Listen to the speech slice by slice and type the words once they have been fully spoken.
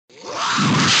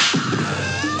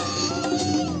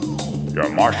Your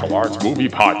martial arts movie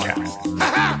podcast.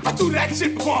 I threw that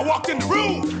shit before I walked in the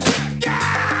room.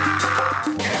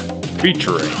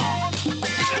 Featuring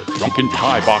drunken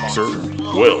Thai boxer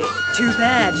Will. Too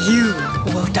bad you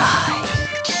will die.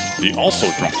 The also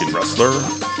drunken wrestler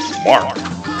Mark.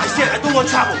 I said I don't want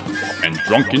trouble. And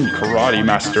drunken karate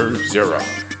master Zero.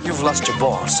 You've lost your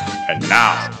balls. And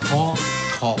now,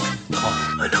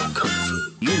 I know Kung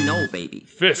Fu. You know, baby.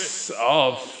 Fists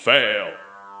of Fail.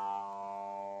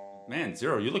 Man,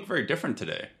 Zero, you look very different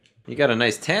today. You got a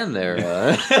nice tan there.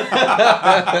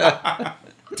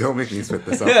 Don't make me spit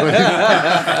this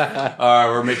up.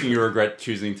 We're making you regret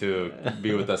choosing to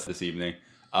be with us this evening.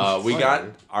 We got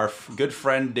our good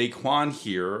friend Daquan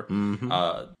here,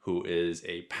 who is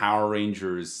a Power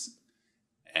Rangers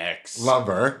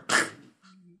Lover.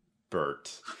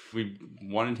 expert. We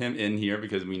wanted him in here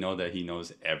because we know that he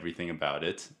knows everything about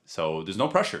it. So there's no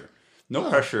pressure. No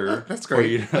pressure that's for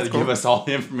great. you to give us all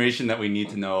the information that we need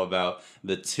to know about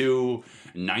the two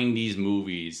 90s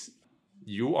movies.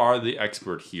 You are the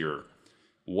expert here.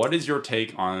 What is your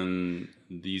take on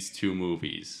these two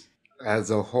movies? As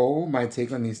a whole, my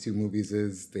take on these two movies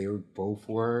is they both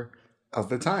were of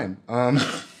the time.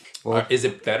 Is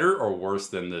it better or worse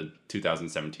than the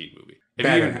 2017 movie?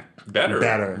 Better.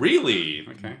 Better. Really?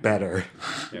 Okay. Better.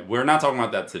 Yeah, we're not talking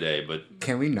about that today, but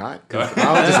Can we not? 'Cause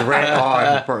I'll just rant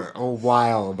on for a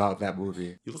while about that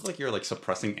movie. you look like you're like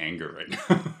suppressing anger right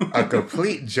now. A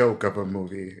complete joke of a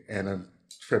movie and a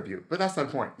tribute. But that's not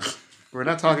the point. We're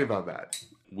not talking about that.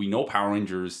 We know Power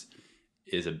Rangers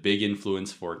is a big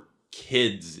influence for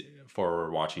kids for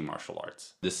watching martial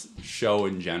arts. This show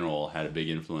in general had a big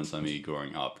influence on me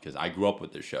growing up because I grew up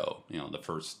with the show. You know, the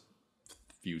first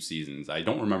few seasons. I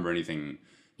don't remember anything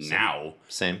now.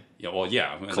 Same. Yeah, well,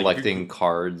 yeah. Collecting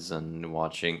cards and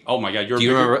watching. Oh my god, Do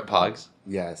you remember Pogs?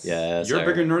 Yes. Yes. You're a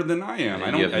bigger nerd than I am. Yeah, I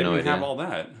you don't. have I no didn't have idea. all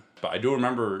that, but I do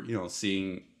remember,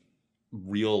 seeing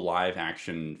real live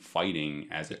action fighting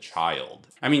as a child.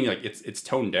 I mean, like it's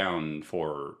toned down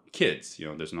for kids.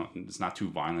 It's not too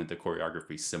violent. The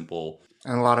choreography's simple.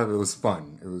 And a lot of it was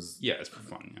fun. It was Yeah, it's for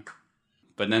fun. Yeah.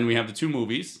 But then we have the two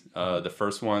movies. The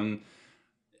first one,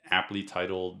 aptly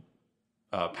titled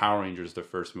Power Rangers: The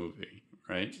First Movie.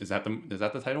 Right? Is that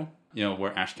the title?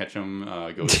 Where Ash Ketchum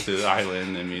goes to the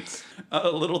island and meets a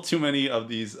little too many of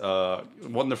these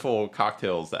wonderful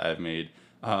cocktails that I've made.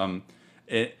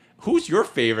 Who's your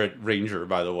favorite Ranger,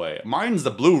 by the way? Mine's the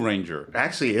Blue Ranger.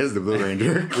 actually is the Blue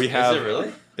Ranger. We have. Is it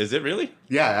really? Is it really?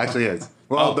 Yeah, it actually is.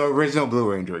 Well, Oh. the original Blue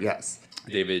Ranger, yes.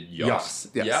 David Yost. Yost,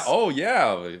 yes. Yeah. Oh,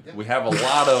 yeah. We have a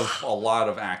lot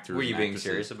of actors. Were you and being actresses.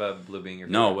 serious about Blue being your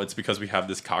favorite? No, it's because we have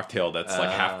this cocktail that's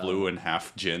like half blue and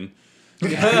half gin.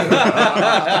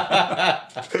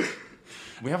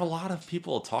 We have a lot of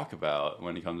people to talk about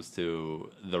when it comes to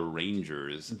the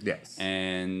Rangers. Yes.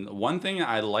 And one thing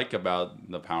I like about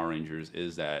the Power Rangers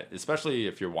is that, especially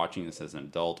if you're watching this as an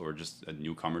adult or just a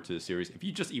newcomer to the series, if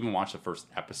you just even watch the first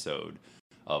episode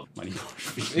of Mighty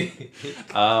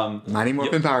Morphin, Mighty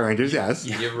Morphin Power Rangers, yes.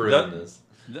 You've ruined this.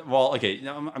 well, okay,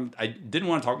 I didn't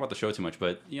want to talk about the show too much,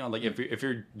 but like if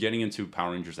you're getting into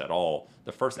Power Rangers at all,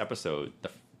 the first episode,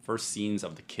 the first scenes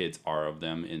of the kids are of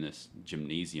them in this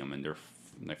gymnasium, and they're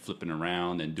like flipping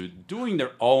around and doing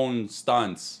their own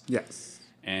stunts, Yes.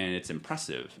 and it's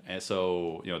impressive. And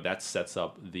so that sets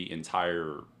up the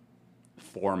entire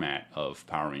format of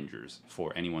Power Rangers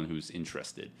for anyone who's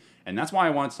interested, and that's why I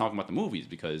wanted to talk about the movies,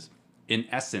 because in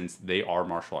essence they are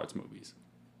martial arts movies.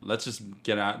 Let's just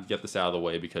get this out of the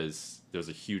way, because there's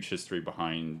a huge history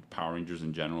behind Power Rangers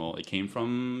in general. It came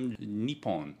from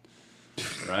Nippon,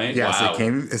 right? Yes, Wow.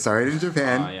 it started in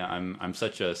Japan. Yeah, I'm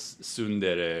such a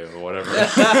tsundere or whatever.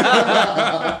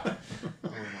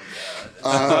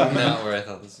 Not where I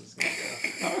thought this was going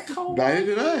to go. Neither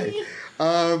did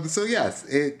I. So yes,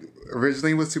 it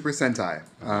originally was Super Sentai.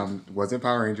 Wasn't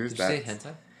Power Rangers. Did you say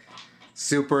hentai?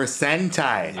 Super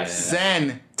Sentai. Yeah.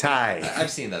 Sentai.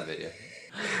 I've seen that video.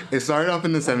 It started off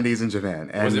in the 70s in Japan.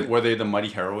 And Were they the Mighty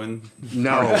Heroine?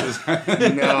 No.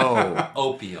 No.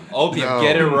 Opium. No.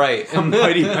 Get it right.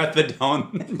 Mighty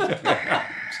Methadone.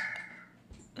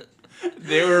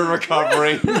 They were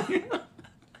recovering.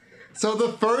 So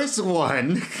the first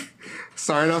one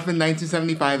started off in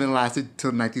 1975 and lasted till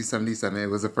 1977. It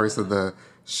was the first of the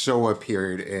Showa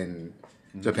period in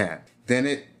Japan. Then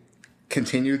it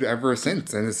continued ever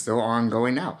since, and it's still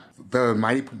ongoing now. The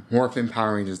Mighty Morphin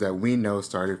Power Rangers that we know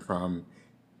started from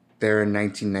their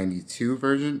 1992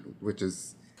 version, which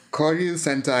is Koryu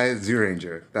Sentai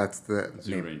Zyuranger. That's the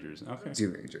Zoo name. Rangers. Okay.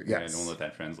 Zyuranger, Yeah, I yes. don't know what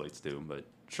that translates to, but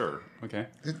sure. Okay.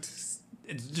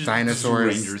 It's just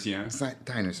Dinosaurs. Rangers, yeah.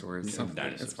 Dinosaurs. Something.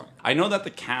 Dinosaurs. It's fine. I know that the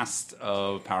cast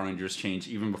of Power Rangers changed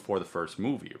even before the first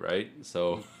movie, right?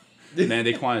 So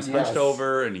Mandy Kwan is hunched Yes.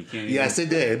 over and he can't. Yes, it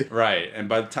did. Right, and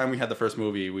by the time we had the first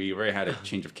movie, we already had a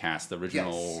change of cast. The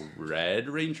original Red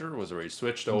Ranger was already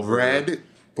switched over. Red,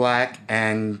 black,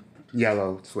 and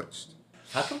yellow switched.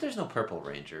 How come there's no Purple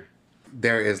Ranger?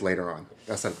 There is later on.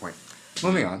 That's the point.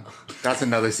 Moving on. That's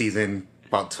another season,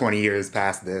 about 20 years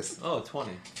past this. Oh,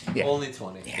 20. Yeah. Only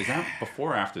 20. Is that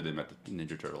before or after they met the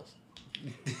Ninja Turtles?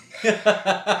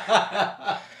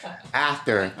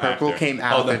 After. Purple came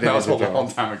out. Oh, that was a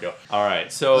long time ago. All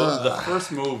right, so the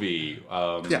first movie,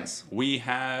 Yes. we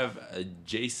have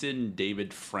Jason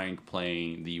David Frank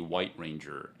playing the White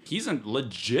Ranger. He's a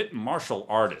legit martial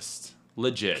artist.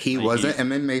 Legit. He Like, was an he's-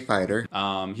 MMA fighter.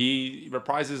 he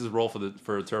reprises his role for the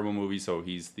Turbo movie, so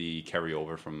he's the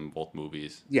carryover from both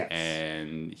movies. Yes.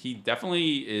 And he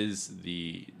definitely is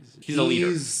he's a leader.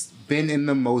 He's been in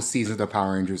the most seasons of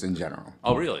Power Rangers in general.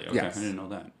 Oh, really? Okay, Yes. I didn't know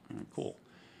that. All right, cool.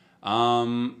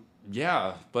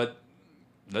 Yeah, but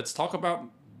let's talk about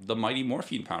the Mighty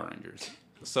Morphin Power Rangers.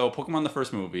 So, Pokemon the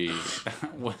first movie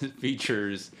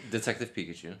features, Detective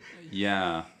Pikachu.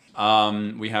 yeah,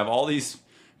 we have all these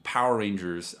Power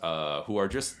Rangers who are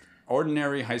just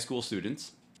ordinary high school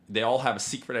students. They all have a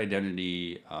secret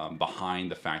identity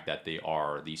behind the fact that they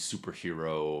are the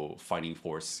superhero fighting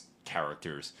force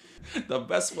characters. The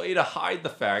best way to hide the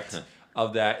fact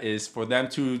of that is for them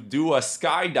to do a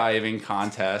skydiving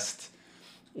contest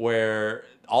where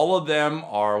all of them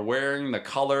are wearing the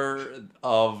color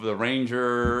of the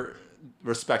Ranger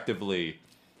respectively.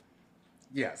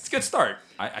 Yes. It's a good start.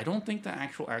 I don't think the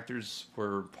actual actors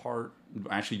were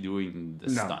actually doing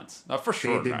the No. stunts. For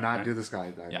sure. They did not right? do the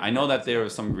skydiving. Yeah, I know that there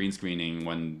was some green screening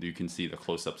when you can see the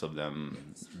close-ups of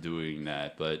them doing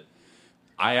that, but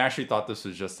I actually thought this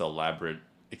was just an elaborate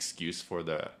excuse for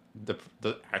the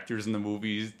actors in the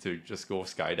movies to just go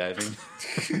skydiving.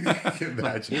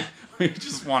 Imagine. We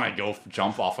just want to go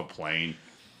jump off a plane.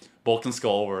 Bulk and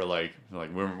Skull were like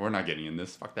we're not getting in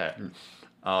this. Fuck that.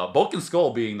 Bulk and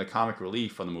Skull being the comic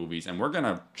relief for the movies, and we're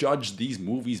gonna judge these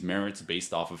movies' merits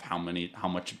based off of how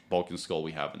much Bulk and Skull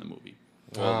we have in the movie.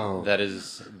 Well, Oh. that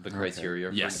is the criteria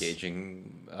for Yes.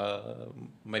 engaging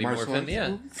Mighty Martial Morphin.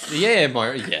 arts Yeah.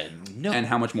 movies? Yeah, no. And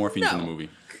how much morphine's in the No. movie.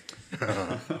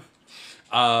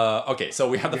 Okay, so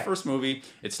we have the first movie.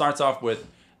 It starts off with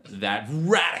that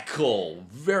radical,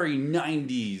 very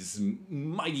 90s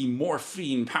Mighty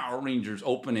Morphine Power Rangers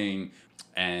opening.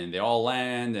 And they all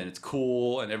land, and it's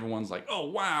cool, and everyone's like, oh,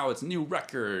 wow, it's a new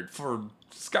record for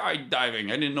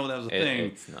skydiving. I didn't know that was a thing.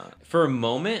 It's not. For a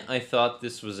moment, I thought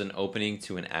this was an opening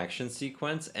to an action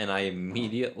sequence, and I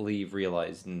immediately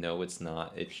realized, no, it's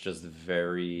not. It's just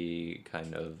very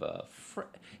kind of,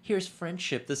 here's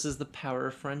friendship. This is the power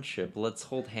of friendship. Let's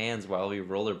hold hands while we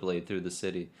rollerblade through the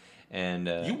city. And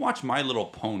You watch My Little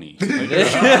Pony.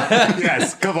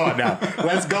 Yes, come on now.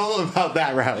 Let's go about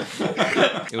that route.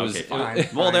 it was, Okay, fine.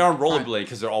 well, they are on rollerblade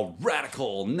because they're all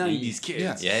radical 90s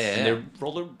kids. Yeah. And they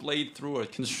rollerblade through a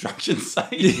construction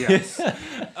site. Yes.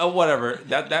 Whatever.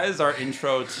 That is our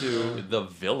intro to the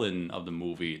villain of the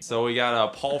movie. So we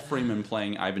got Paul Freeman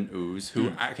playing Ivan Ooze,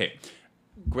 who, okay,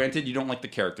 granted, you don't like the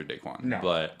character, Daquan, No.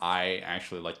 but I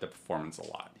actually like the performance a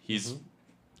lot. He's,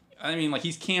 I mean, like,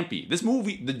 he's campy. The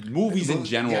movies in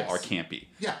general Yes. are campy.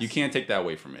 Yes. You can't take that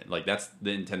away from it. Like, that's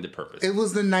the intended purpose. It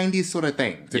was the 90s sort of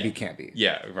thing to Yeah. be campy.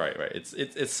 Yeah, right.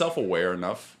 It's self-aware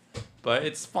enough, but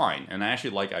it's fine. And I actually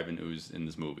like Ivan Ooze in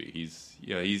this movie. He's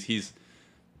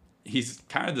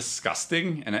kind of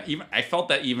disgusting, and I felt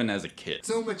that even as a kid.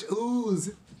 So much ooze.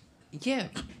 yeah,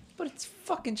 but it's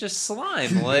fucking just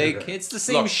slime. Like, it's the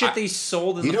same Look, shit they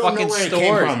sold in You the don't know fucking where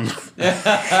stores. it came from.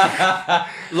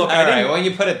 Look, All right, when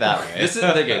you put it that way. This is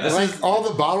okay. This is Like all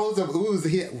the bottles of ooze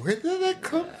here. Where did that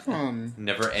come from?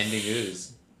 Never-ending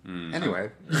ooze. Anyway.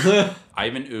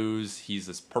 Ivan Ooze. He's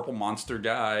this purple monster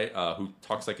guy who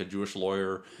talks like a Jewish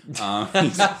lawyer. He's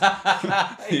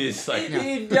like,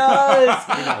 He does.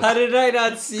 How did I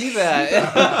not see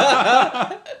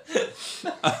that?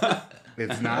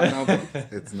 It's not Mel Brooks.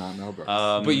 It's not Mel Brooks.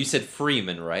 But you said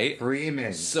Freeman, right?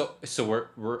 Freeman. So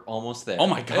we're almost there. oh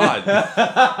my god.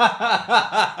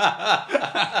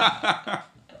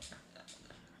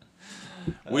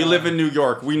 We live in New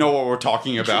York. We know what we're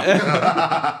talking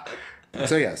about.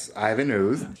 So yes, Ivan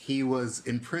Ooze. He was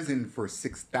imprisoned for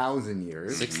 6,000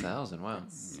 years. 6,000. Wow.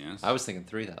 Yes. I was thinking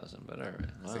 3,000, but all right.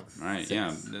 Wow. Right,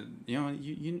 yeah. You know,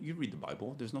 you read the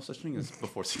Bible. There's no such thing as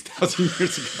before 6,000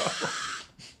 years ago.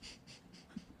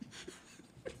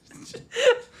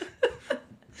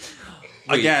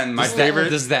 Again, my does favorite.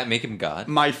 Does that make him God?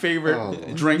 My favorite Oh.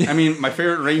 drink. I mean, my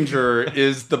favorite Ranger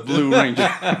is the Blue Ranger.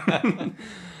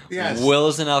 Yes. Will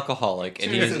is an alcoholic,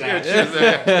 and Cheers he's to that. Cheers to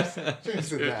that. Cheers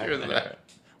to that. Cheers to that.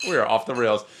 We are off the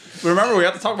rails. Remember, we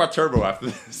have to talk about Turbo after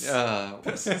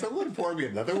this. Someone pour me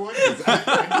another one. 'Cause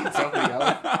I need something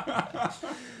else.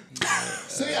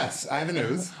 So yes, Ivan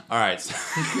Ooze. All right. So,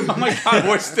 oh my God,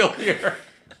 we're still here.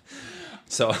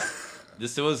 So,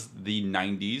 this was the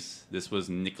 90s. This was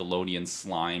Nickelodeon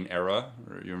slime era.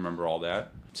 You remember all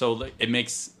that? So, like, it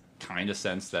makes kind of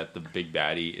sense that the big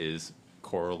baddie is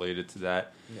correlated to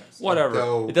that. Whatever.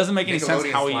 Though It doesn't make any sense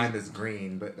Nickelodeon how he. slime is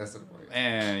green, but that's the point.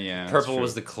 Yeah. that's Purple true.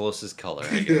 was the closest color,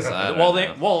 I guess. I don't Well,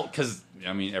 know. because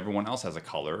I mean, everyone else has a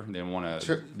color. They want to.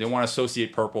 Sure. They want to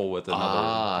associate purple with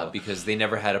another. Because they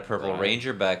never had a Purple Right.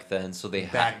 Ranger back then, so they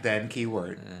had. Back then,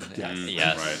 keyword. Yes.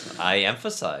 Yes, Right. I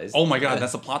emphasized. Oh my God,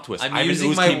 that's a plot twist. I'm Ivan using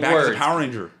Ooze my came back as a words. Power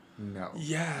Ranger. No.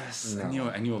 Yes, No.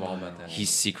 I knew all about that. He's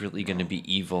secretly going to be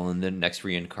evil in the next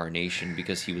reincarnation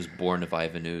because he was born of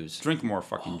Ivan Ooze. Drink more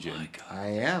fucking gin. I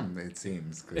am, it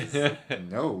seems. 'Cause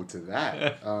no to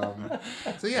that.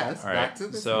 So yes, All back right. to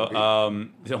this So, movie.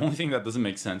 the only thing that doesn't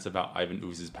make sense about Ivan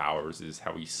Ooze's powers is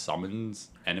how he summons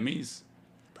enemies.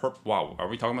 Wow, are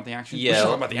we talking about the action? We should Yeah,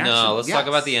 talk about the action. no, let's talk Yes.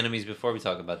 about the enemies before we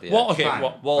talk about the Well, action. okay.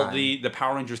 Fine, well, fine. the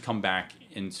Power Rangers come back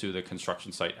into the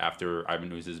construction site after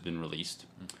Ivan Ooze has been released,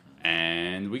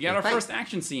 and we get They our fight. first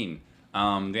action scene.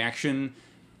 The action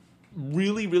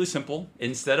really, really simple.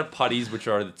 Instead of putties, which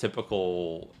are the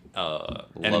typical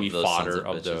enemy those sons fodder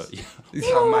of of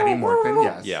the Mighty Morphin,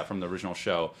 yes. yeah from the original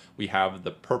show, we have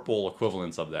the purple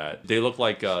equivalents of that. They look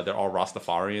like they're all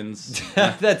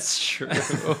Rastafarians That's true.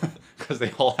 because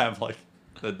they all have like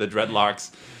the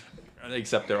dreadlocks,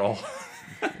 except they're all.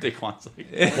 Daquan's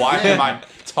like, why am I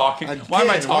talking? Why am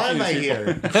I Again, talking? Why am I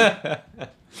to these people?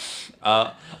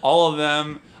 here? All of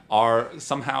them are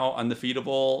somehow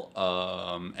undefeatable,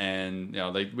 and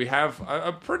we have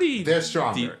a pretty. They're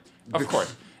stronger. Of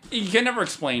course, you can never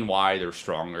explain why they're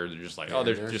stronger. They're just like, Yeah,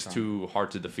 they're they're just strong. too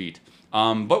hard to defeat.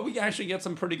 But we actually get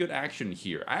some pretty good action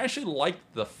here. I actually like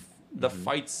the Mm-hmm.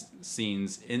 fight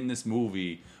scenes in this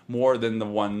movie more than the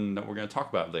one that we're going to talk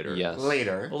about later. Yes.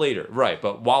 Later. Right?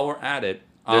 But while we're at it,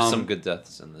 There's some good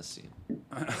deaths in this scene.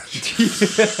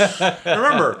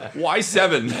 Remember, why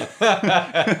 7?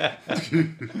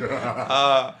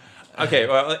 Okay,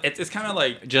 well, it's kind of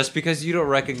like Just because you don't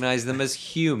recognize them as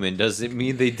human doesn't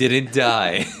mean they didn't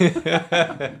die.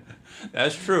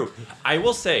 that's true. I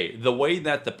will say the way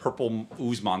that the purple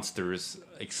ooze monsters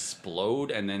explode,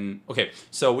 and then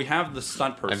so we have the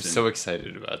stunt person. I'm so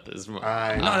excited about this. No,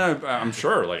 I'm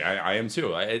sure. Like I am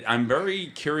too. I'm very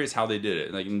curious how they did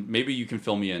it. Like maybe you can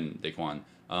fill me in, Daquan.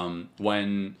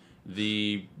 When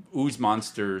the ooze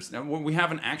monsters, when we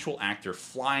have an actual actor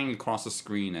flying across the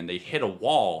screen and they hit a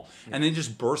wall and they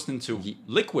just burst into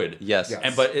liquid. Yes.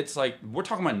 And but it's like we're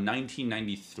talking about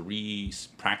 1993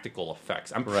 practical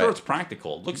effects. I'm Right. sure it's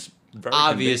practical. It looks very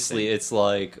Obviously, convincing. it's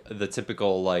like the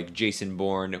typical like Jason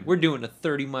Bourne. We're doing a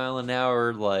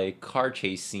 30-mile-an-hour like car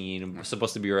chase scene,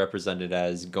 supposed to be represented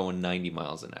as going 90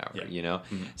 miles an hour. Yeah. You know,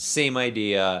 same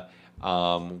idea.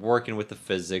 Working with the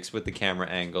physics, with the camera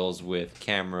angles, with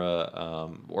camera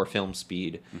or film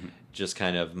speed, just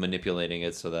kind of manipulating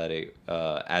it so that it,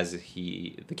 as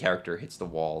the character hits the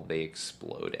wall, they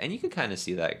explode, and you can kind of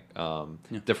see that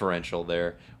differential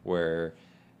there where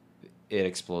it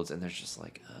explodes, and there's just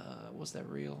like, was that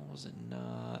real? Was it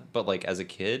not? But like as a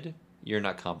kid, you're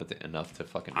not competent enough to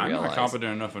fucking I'm realize. not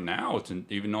competent enough now to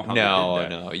even know how No, they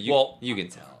did that. no, you can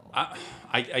tell.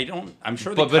 I don't. I'm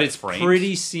sure they But cut it's frames.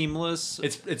 pretty seamless.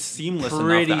 It's seamless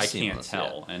Pretty enough that seamless, I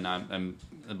can't tell, and I'm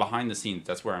behind the scenes.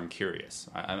 That's where I'm curious.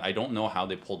 I don't know how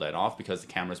they pulled that off because the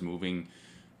camera's moving,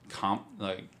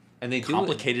 And they do it-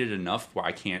 complicated enough where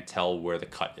I can't tell where the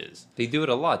cut is. They do it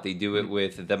a lot. They do it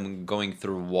with them going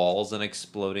through walls and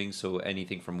exploding, so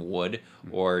anything from wood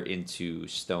or into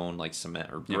stone like cement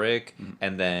or brick.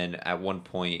 And then at one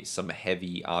point, some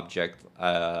heavy object,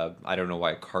 I don't know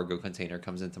why a cargo container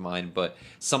comes into mind, but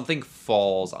something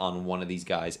falls on one of these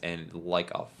guys and like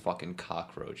a fucking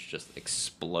cockroach just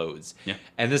explodes. Yeah.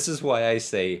 And this is why I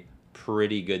say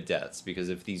pretty good deaths, because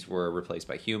if these were replaced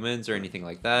by humans or anything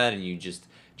like that, and you just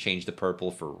change the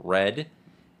purple for red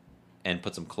and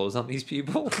put some clothes on these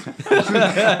people,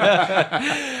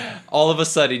 all of a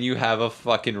sudden you have a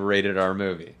fucking rated R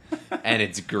movie, and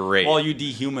it's great. Well, you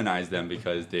dehumanize them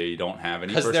because they don't have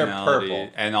any 'Cause they're personality, purple.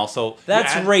 and also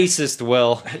That's racist,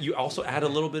 Will. You also add a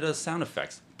little bit of sound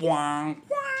effects. Boing,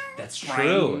 boing, That's boing.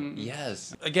 true.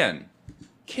 Yes. Again,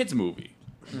 kids movie,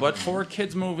 but for a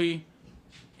kids movie,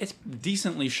 It's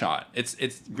decently shot. It's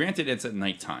granted it's at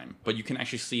nighttime, but you can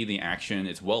actually see the action.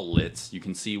 It's well lit. You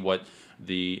can see what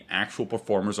the actual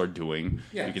performers are doing.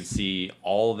 Yes. You can see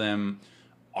all of them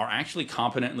are actually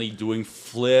competently doing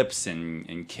flips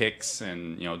and kicks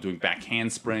and doing back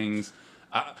handsprings.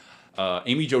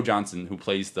 Amy Jo Johnson, who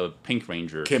plays the Pink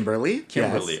Ranger. Kimberly.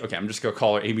 Kimberly. Yes. Okay, I'm just gonna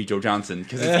call her Amy Jo Johnson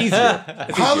because it's easier.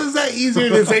 How is that easier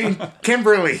than saying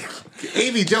Kimberly?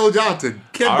 Amy Jo Johnson.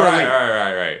 Kimberly.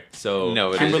 All right. So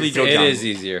No, Kimberly Jo it Johnson. is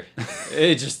easier.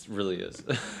 It just really is.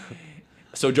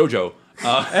 So JoJo,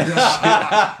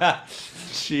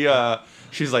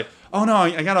 she's like, oh no,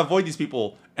 I gotta avoid these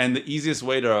people, and the easiest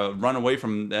way to run away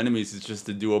from the enemies is just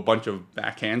to do a bunch of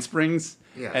back handsprings.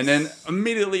 Yes. And then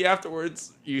immediately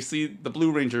afterwards, you see the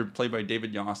Blue Ranger, played by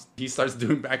David Yost. He starts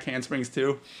doing back handsprings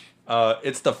too.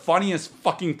 It's the funniest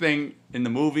fucking thing in the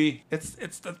movie.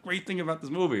 It's the great thing about this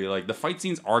movie. Like, the fight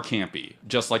scenes are campy,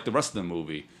 just like the rest of the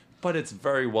movie, but it's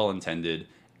very well intended,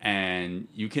 and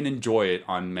you can enjoy it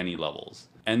on many levels.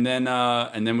 And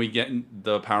then we get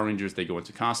the Power Rangers. They go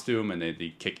into costume and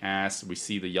they kick ass. We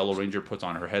see the Yellow Ranger puts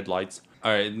on her headlights.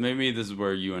 All right, maybe this is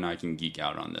where you and I can geek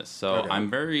out on this. So Okay. I'm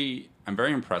very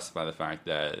impressed by the fact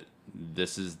that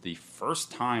this is the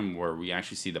first time where we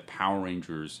actually see the Power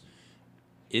Rangers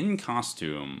in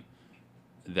costume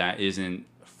that isn't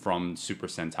from Super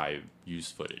Sentai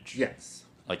used footage. Yes.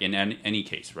 Like in any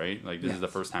case, right? Like this is the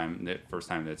Yes. first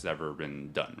time that's ever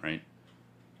been done, right?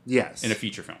 Yes. In a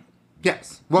feature film.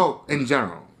 Yes. Well, in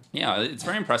general. Yeah, it's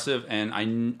very impressive, and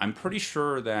I'm pretty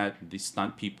sure that the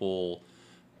stunt people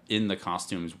in the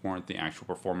costumes weren't the actual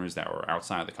performers that were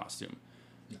outside of the costume.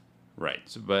 Right.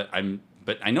 So, but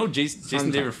I know Jason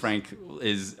Sometimes. David Frank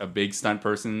is a big stunt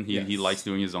person. He Yes. likes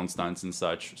doing his own stunts and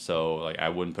such. So like I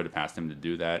wouldn't put it past him to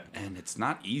do that. And it's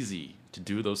not easy to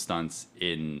do those stunts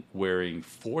in wearing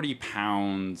 40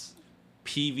 pounds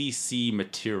PVC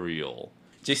material.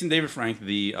 Jason David Frank,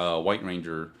 the White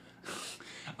Ranger,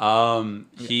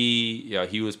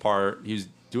 he was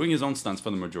doing his own stunts for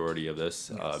the majority of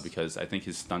this because I think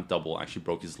his stunt double actually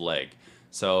broke his leg.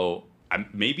 So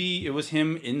maybe it was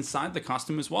him inside the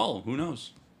costume as well. Who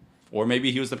knows? Or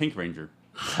maybe he was the Pink Ranger.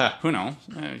 Who knows?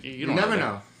 You don't never that.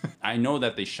 know. I know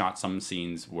that they shot some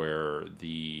scenes where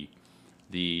the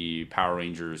Power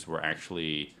Rangers were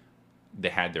actually, they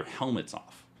had their helmets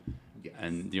off. Yes.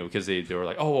 And because they were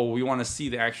like, oh, well, we want to see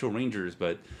the actual Rangers,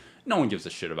 but no one gives a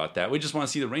shit about that. We just want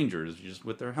to see the Rangers just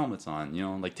with their helmets on.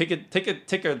 Like take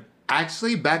a.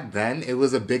 Actually, back then, it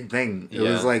was a big thing. It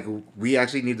was Yeah. like, we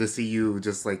actually need to see you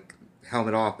just like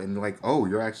helmet off and like, oh,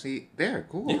 you're actually there.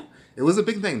 Cool. Yeah. It was a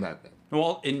big thing back then.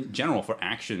 Well, in general, for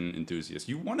action enthusiasts,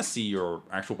 you want to see your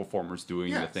actual performers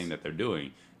doing the Yes. thing that they're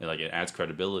doing. Like it adds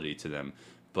credibility to them.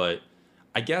 But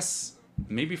I guess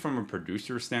maybe from a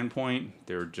producer standpoint,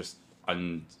 they're just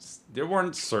they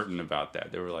weren't certain about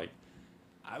that. They were like,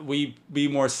 we'd be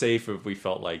more safe if we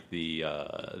felt like the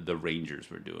Rangers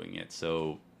were doing it.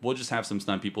 So we'll just have some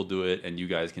stunt people do it, and you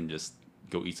guys can just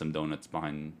go eat some donuts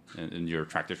behind in your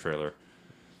tractor trailer.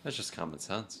 That's just common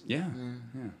sense. Yeah.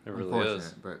 It really Unfortunate,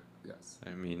 is. but yes.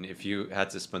 I mean, if you had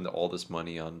to spend all this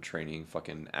money on training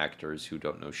fucking actors who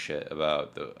don't know shit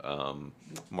about the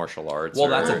martial arts, Well, or-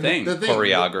 that's a thing.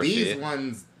 Choreography. These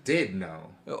ones did know.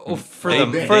 For They- the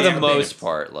they- for they- the most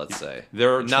part, let's say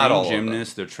They're not all trained of them.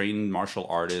 gymnasts. They're trained martial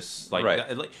artists. Like,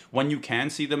 Right. like when you can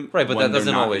see them, Right, but when that they're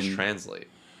doesn't not always in- translate.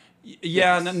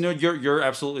 Yeah, no, you're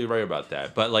absolutely right about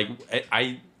that. But like,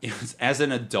 I as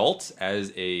an adult,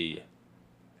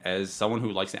 as someone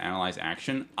who likes to analyze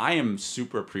action, I am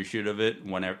super appreciative of it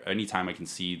anytime I can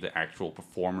see the actual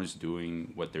performers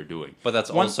doing what they're doing. But that's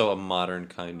One- also a modern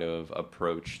kind of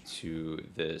approach to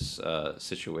this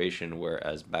situation,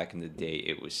 whereas back in the day,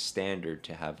 it was standard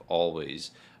to have always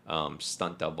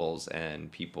stunt doubles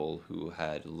and people who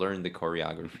had learned the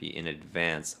choreography in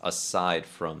advance, aside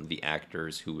from the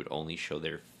actors who would only show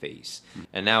their face.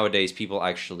 And nowadays, people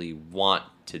actually want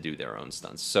to do their own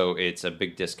stunts, so it's a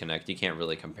big disconnect. You can't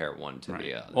really compare one to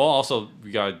the other. Well, also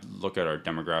we gotta look at our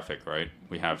demographic, right?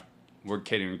 We're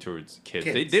catering towards kids.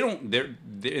 They don't. They're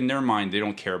in their mind, they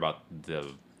don't care about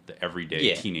the everyday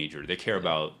Yeah. teenager. They care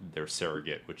about their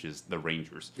surrogate, which is the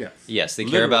Rangers. Yes. Yes, they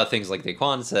care Literally- about things like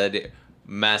Daquan said.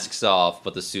 Masks off,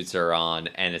 but the suits are on,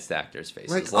 and it's the actors'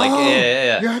 faces. Like, Like, oh,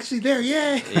 yeah. you're actually there,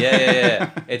 yay! Yeah.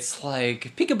 It's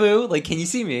like peekaboo. Like, can you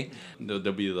see me?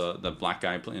 There'll be the black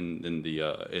guy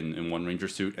in one Ranger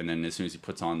suit, and then as soon as he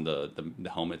puts on the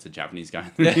helmet, it's a Japanese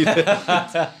guy.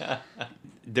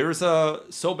 There's a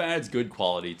so bad it's good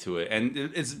quality to it, and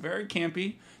it's very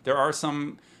campy. There are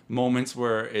some moments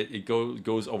where it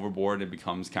goes overboard and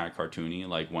becomes kind of cartoony,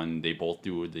 like when they both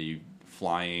do the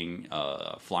flying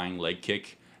leg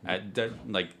kick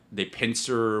Like they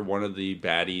pincer one of the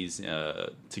baddies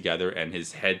together, and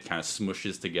his head kind of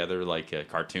smushes together like a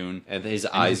cartoon. And his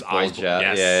eyes bulge out.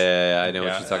 Yes. Yeah, I know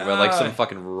Yeah. what you're talking about. Like some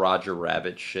fucking Roger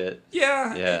Rabbit shit.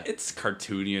 Yeah, it's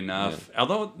cartoony enough.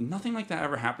 Although nothing like that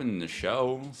ever happened in the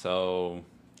show, so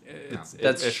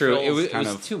That's true. It feels was kind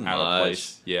of too out of much.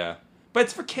 place. Yeah, but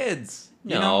it's for kids.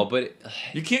 You No, know? but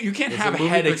you can't It's have a a movie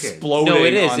head for kids. exploding. no,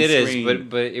 it is, on it is. screen.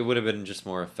 But it would have been just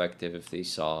more effective if they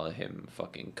saw him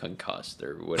fucking concussed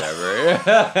or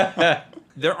whatever.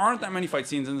 There aren't that many fight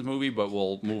scenes in this movie, but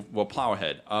we'll plow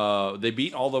ahead. They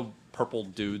beat all the purple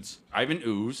dudes. Ivan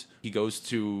Ooze, he goes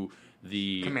to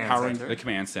the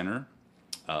command center,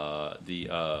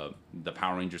 the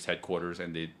Power Rangers headquarters,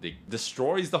 and they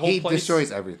destroys the whole place. He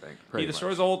destroys everything. He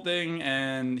destroys the whole thing,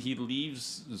 and he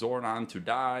leaves Zordon to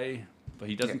die, but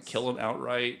he doesn't kill him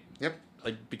outright. Yep.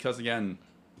 Like, because again,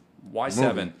 why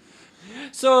 7?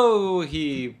 So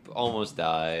he almost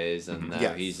dies, and now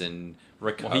Yes. he's in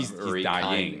recovery. he's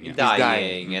dying, yeah. He's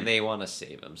dying. and they want to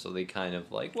save him. So they kind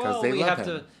of like, 'Cause well, they we love have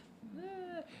him. to.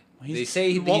 They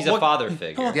say he's a father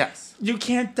figure. Yes. You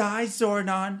can't die,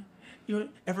 Zordon.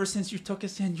 Ever since you took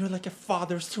us in, you're like a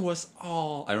father to us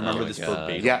all. I remember my this God.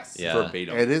 verbatim. Yes. Yeah.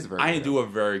 Verbatim. It is very I good. do a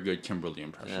very good Kimberly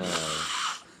impression.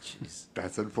 Jeez.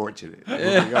 That's unfortunate.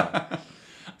 Moving on.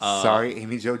 Sorry,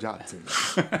 Amy Jo Johnson.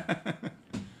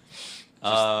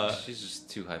 She's just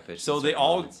too high pitched. So they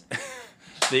all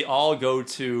they all go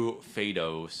to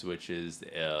Phaedos, which is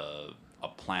a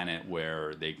planet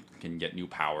where they can get new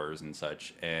powers and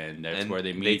such, and that's where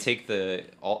they meet. They take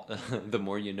the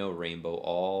more you know rainbow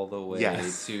all the way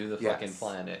Yes. to the Yes. fucking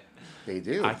planet. They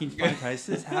do. I can find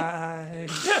prices high.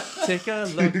 Take a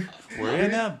look. We're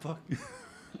in a book.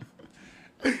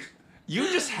 You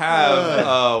just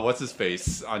have what's his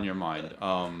face on your mind?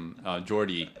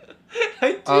 Jordy.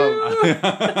 I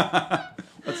do.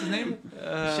 What's his name?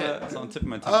 Shit, it's on the tip of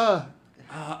my tongue.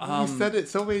 you said it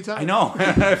so many times. I know.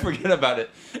 I forget about it.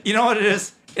 You know what it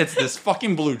is? It's this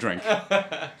fucking blue drink.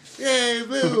 Yay,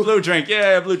 blue. Blue drink.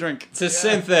 Yeah, blue drink. To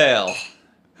Synthale.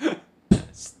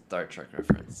 Star Trek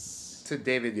reference. To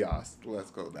David Yost. Let's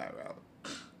go that route.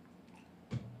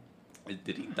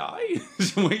 Did he die?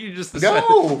 the way you just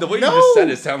No, the way no. you just said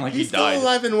it sounded like He's he still died.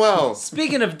 alive and well.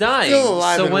 Speaking of dying, Still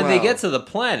alive so and when they well. get to the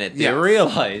planet, they Yes.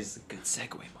 realize. Good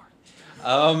segue, Mark.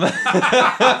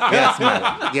 Yes,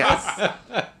 man. Yes.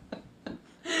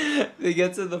 They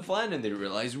get to the planet and they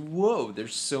realize, whoa,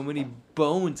 there's so many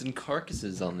bones and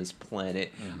carcasses on this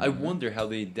planet. I wonder how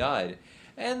they died.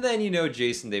 And then,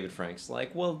 Jason David Frank's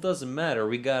like, well, it doesn't matter.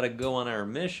 We got to go on our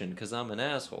mission because I'm an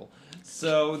asshole.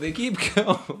 So they keep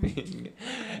going.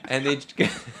 And they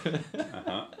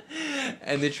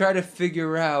and they try to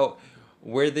figure out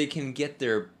where they can get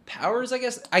their powers, I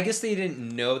guess. I guess they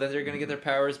didn't know that they're going to get their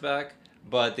powers back.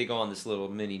 But they go on this little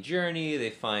mini journey. They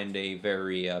find a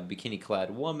very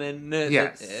bikini-clad woman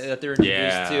Yes. that they're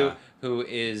introduced to, Yeah. who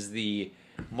is the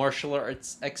martial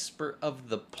arts expert of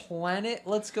the planet.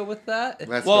 Let's go with that.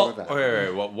 Let's go Well, with that.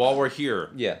 wait. Well, while we're here,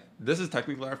 Yeah. this is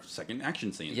technically our second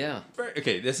action scene. Yeah.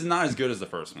 Okay, this is not as good as the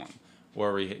first one,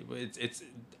 where it's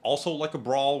also like a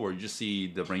brawl where you just see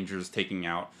the Rangers taking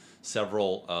out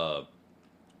several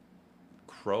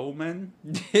crowmen.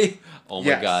 Oh my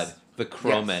Yes. God, the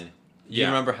Crowmen. Do you Yeah.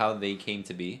 remember how they came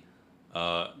to be?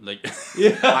 Like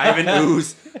Ivan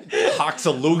Ooze hawks a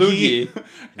loogie,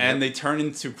 and they turn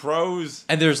into crows.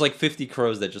 And there's like 50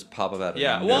 crows that just pop up out of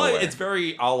Yeah, nowhere. well, it's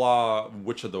very a la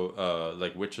Witch of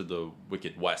the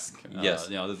Wicked West. Yes.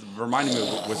 this reminding me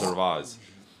of Wizard of Oz.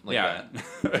 Like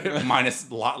yeah, minus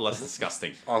a lot less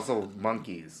disgusting. Also,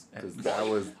 monkeys. Because that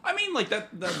was. I mean, like that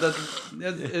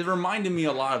it reminded me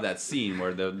a lot of that scene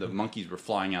where the monkeys were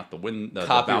flying out the window, the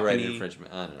copyright balcony.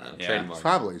 infringement. I don't know. Yeah. Trademark. It's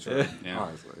probably true. Yeah.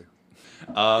 Honestly.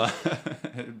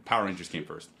 Power Rangers came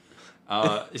first.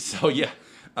 So yeah,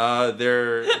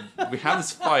 we have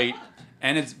this fight,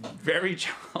 and it's very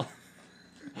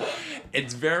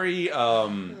it's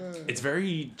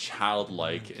very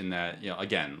childlike in that,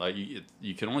 again, like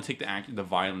you can only take the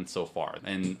violence so far,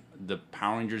 and the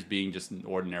Power Rangers being just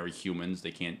ordinary humans,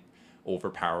 they can't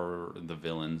overpower the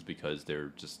villains because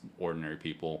they're just ordinary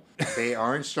people. They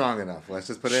aren't strong enough. Let's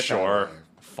just put it Sure, that way.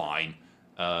 fine.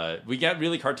 We get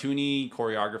really cartoony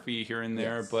choreography here and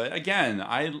there, Yes. but again,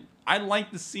 I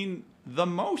like the scene the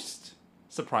most,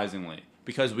 surprisingly,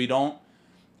 because we don't.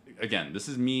 Again, this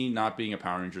is me not being a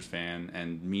Power Rangers fan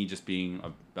and me just being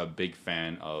a big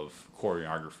fan of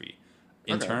choreography.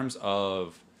 In Okay. terms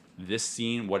of this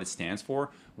scene, what it stands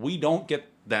for, we don't get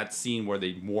that scene where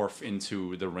they morph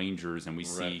into the Rangers and we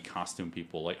see costume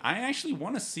people. Like, I actually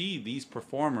want to see these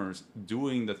performers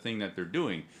doing the thing that they're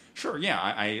doing. Sure, yeah,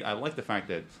 I like the fact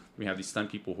that we have these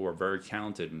stunt people who are very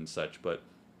talented and such, but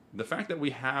the fact that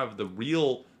we have the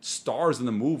real stars in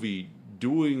the movie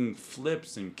doing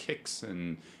flips and kicks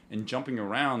and jumping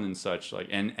around and such, like,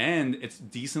 and it's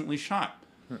decently shot.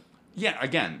 Yeah,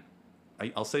 again,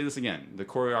 I'll say this again. The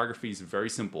choreography is very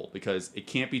simple because it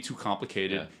can't be too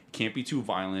complicated. Yeah. It can't be too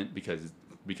violent because of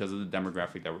the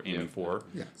demographic that we're aiming for.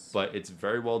 Yes. But it's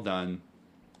very well done,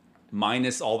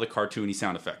 minus all the cartoony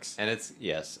sound effects. And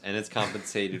it's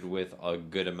compensated with a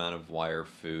good amount of wire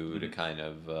fu to kind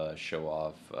of show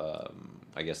off,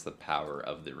 I guess, the power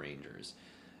of the Rangers.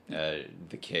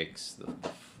 The kicks,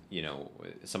 you know,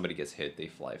 somebody gets hit, they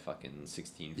fly fucking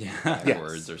 16 feet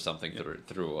backwards or something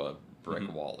through a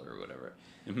brick wall or whatever.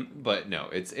 But no,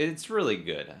 it's really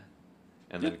good.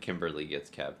 And then Kimberly gets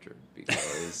captured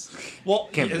because Well,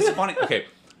 it's funny. Okay.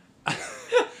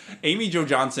 Amy Jo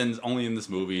Johnson's only in this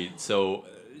movie so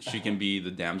she can be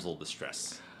the damsel of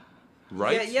distress.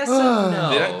 Right? yeah, yes and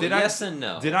no. Did yes and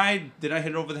no. Did I hit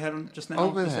it over the head just now?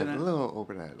 Over the Just head, saying a that? little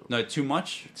over the head. No, too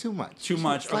much? Too much. Too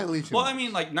much. Slightly too well, much. I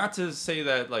mean, like, not to say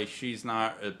that like she's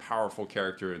not a powerful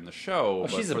character in the show. Well,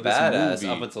 but she's a for this badass movie,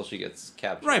 up until she gets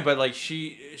captured. right? But like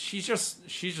she's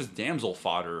just damsel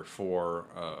fodder for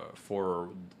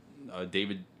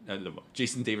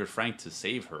Jason David Frank to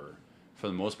save her for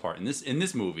the most part in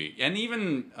this movie, and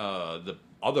even the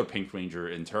other Pink Ranger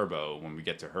in Turbo when we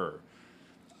get to her.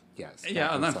 Yes.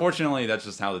 Yeah, and unfortunately, that's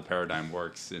just how the paradigm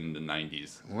works in the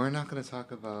 90s. We're not going to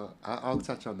talk about... I'll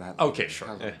touch on that. Okay, later. sure.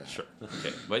 How about that? Sure.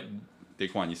 Okay. But,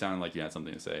 Daquan, you sounded like you had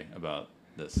something to say about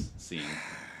this scene.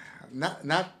 Not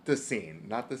the scene.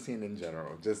 Not the scene in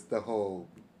general. Just the whole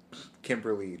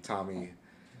Kimberly, Tommy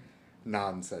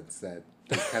nonsense that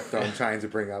they kept on trying to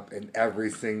bring up in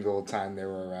every single time they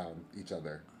were around each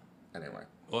other. Anyway.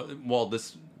 Well,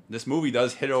 this movie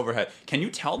does hit overhead. Can you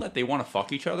tell that they want to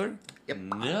fuck each other?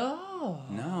 No.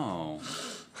 No.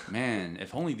 Man,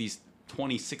 if only these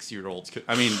 26-year-olds could...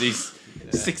 I mean, these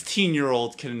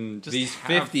 16-year-olds can just These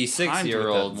have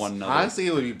 56-year-olds. time with one another. Honestly,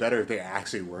 it would be better if they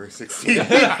actually were 16.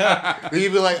 Then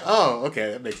you'd be like, oh,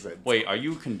 okay, that makes sense. Wait, are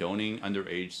you condoning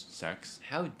underage sex?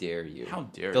 How dare you? How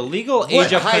dare The you? legal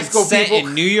age of high school consent people?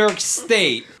 in New York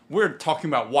State. We're talking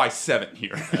about Y7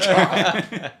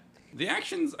 here. The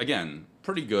action's, again,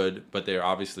 pretty good, but they're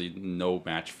obviously no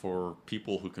match for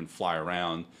people who can fly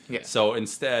around. Yeah. So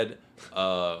instead,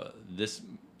 this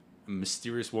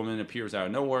mysterious woman appears out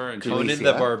of nowhere. And Conan Khaleesi,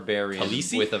 the huh? Barbarian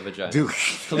Khaleesi? with a vagina. Dude.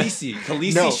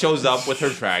 Khaleesi No. shows up with her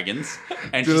dragons,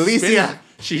 and Delicia.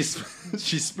 she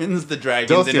spins the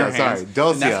dragons in her Dulcia, hands. sorry, And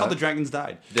Dulcia. that's how the dragons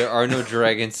died. There are no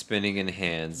dragons spinning in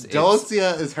hands. It's-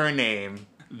 Dulcia is her name.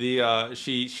 The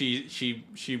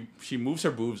she moves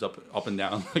her boobs up and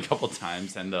down a couple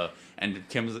times, and it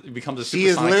becomes a She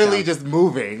is supersonic literally sound. just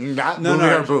moving, not moving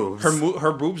her boobs.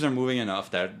 Her boobs are moving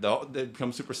enough that they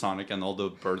become supersonic, and all the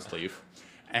birds leave.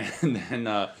 And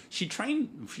then she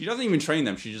doesn't even train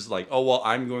them. She's just like, oh well,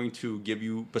 I'm going to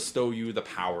bestow you the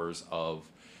powers of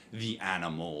the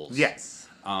animals. Yes.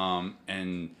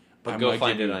 But I'm go gonna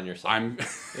find give it you- on yourself. I'm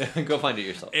Go find it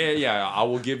yourself. yeah, I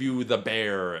will give you the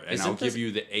bear, and Isn't I'll this- give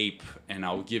you the ape, and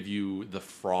I'll give you the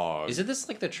frog. Isn't this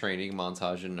like the training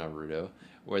montage in Naruto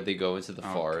where they go into the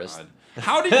Oh, forest? God.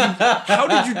 How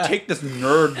did you take this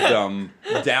nerddom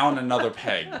down another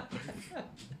peg?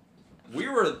 We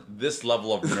were this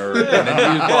level of nerd, and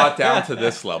then you got down to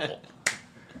this level.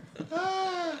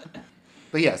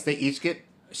 But yes, they each get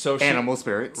So animal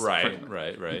spirits.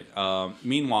 Right.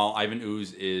 Meanwhile, Ivan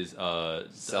Ooze is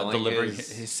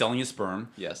selling his sperm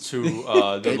Yes. to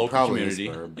the It local probably is community.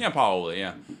 sperm. Yeah, probably.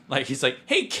 Yeah, like he's like,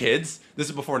 "Hey kids, this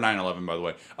is before 9/11, by the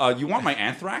way. You want my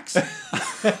anthrax?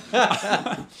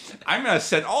 I'm gonna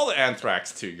send all the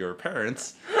anthrax to your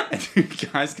parents, and you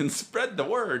guys can spread the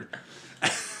word."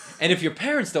 And if your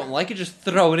parents don't like it, just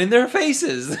throw it in their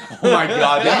faces. Oh my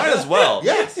God, they might as well.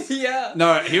 Yes. yeah.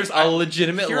 No, here's A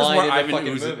legitimate here's line where in a Ivan fucking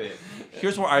Ooze- movie.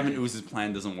 Here's where Ivan Ooze's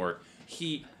plan doesn't work.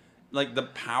 The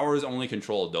powers only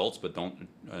control adults, but don't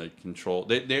control.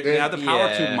 They have the power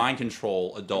Yeah. to mind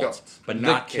control adults, Adults. but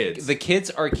not kids. The kids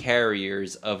are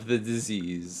carriers of the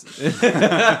disease.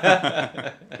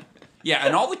 Yeah,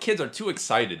 and all the kids are too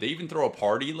excited. They even throw a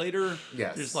party later.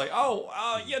 Yes. They're just like, oh,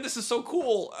 yeah, this is so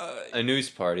cool. A news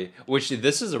party. Which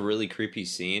this is a really creepy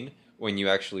scene when you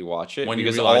actually watch it. When you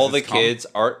because realize all the it's cum. kids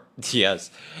are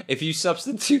yes. If you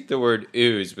substitute the word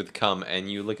ooze with cum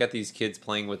and you look at these kids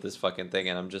playing with this fucking thing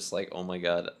and I'm just like, oh my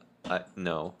god,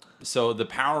 No. So the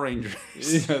Power Rangers.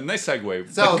 Nice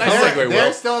segue. So nice they're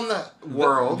Will. still in the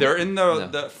world. They're in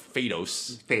the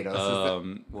Phaedos. Phaedos is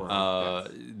the world,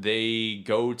 yes. They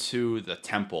go to the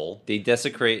temple. They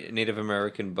desecrate Native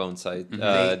American bone site,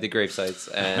 the grave sites,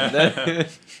 and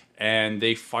And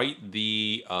they fight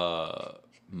the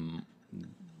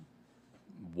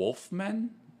Wolfmen.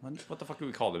 What the fuck do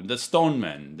we call them? The Stone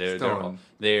Men.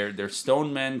 They're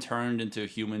Stone Men turned into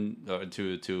human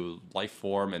to life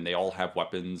form, and they all have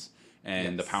weapons.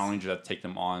 And the Power Rangers that take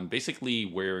them on, basically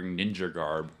wearing ninja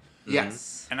garb.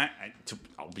 Yes. And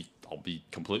I'll be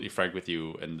completely frank with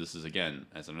you. And this is again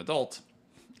as an adult,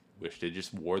 wish they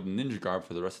just wore the ninja garb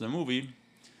for the rest of the movie.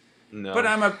 no. But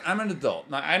I'm an adult.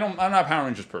 I'm not a Power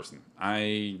Rangers person.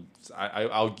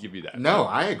 I'll give you that. No,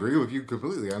 I agree with you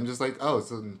completely. I'm just like, oh,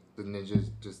 so the ninjas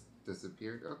just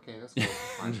disappeared? Okay, that's cool.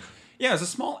 Fine. Yeah, it's a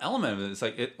small element of it. It's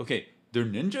like, okay, they're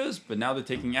ninjas, but now they're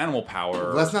taking animal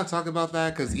power. Let's not talk about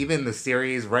that, because even the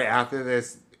series right after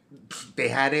this, they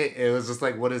had it. It was just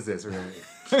like, what is this? And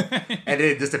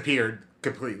it disappeared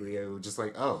completely. It was just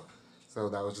like, oh. So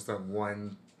that was just a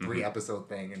 3-episode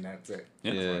thing, and that's it.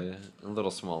 Yeah, a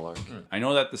little small arc. I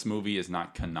know that this movie is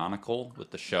not canonical with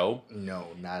the show. No,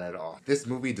 not at all. This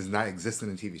movie does not exist in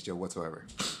a TV show whatsoever.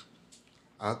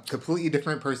 A completely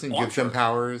different person gives them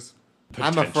powers.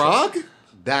 I'm a frog?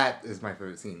 That is my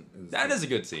favorite scene. That is a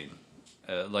good scene.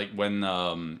 Like when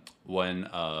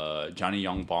Johnny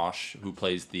Young Bosch, who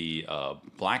plays the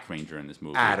Black Ranger in this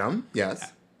movie. Adam,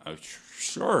 yes.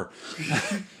 Sure.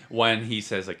 When he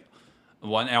says like,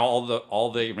 when all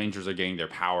the Rangers are getting their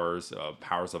powers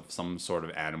of some sort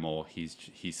of animal,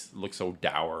 he's looks so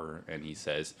dour, and he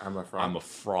says, I'm a frog. I'm a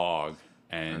frog.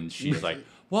 And she's like,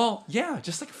 well, yeah,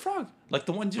 just like a frog, like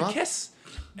the one you kiss.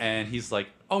 And he's like,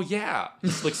 oh yeah,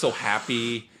 just looks so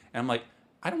happy. And I'm like,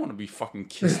 I don't want to be fucking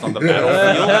kissed on the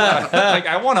battlefield. Like,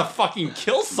 I want to fucking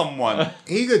kill someone.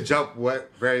 He could jump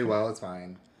very well. It's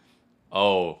fine.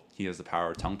 Oh, he has the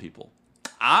power of tongue people.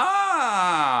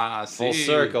 Ah, see. Full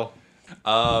circle.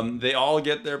 They all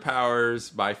get their powers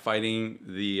by fighting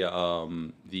the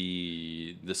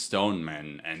Stone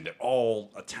Men, and they're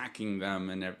all attacking them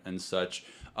and such.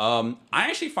 I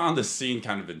actually found this scene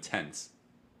kind of intense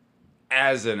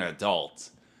as an adult,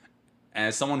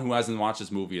 as someone who hasn't watched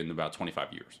this movie in about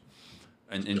 25 years,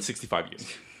 and in 65 years.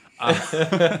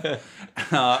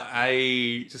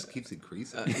 I Just keeps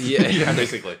increasing. yeah,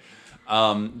 basically.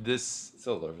 This It's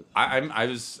all over. I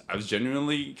was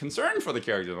genuinely concerned for the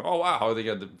characters. Oh wow, how are they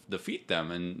gonna defeat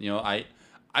them? And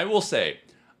I will say,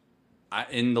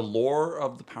 in the lore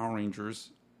of the Power Rangers,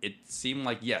 it seemed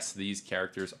like yes, these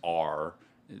characters are.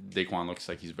 Daquan looks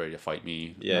like he's ready to fight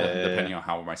me. Depending on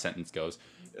how my sentence goes.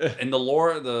 In the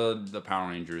lore of the Power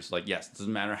Rangers, like yes, it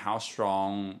doesn't matter how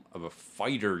strong of a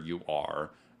fighter you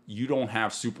are, you don't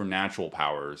have supernatural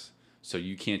powers, so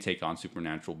you can't take on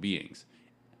supernatural beings.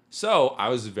 So I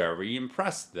was very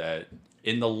impressed that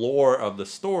in the lore of the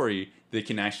story, they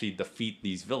can actually defeat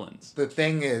these villains. The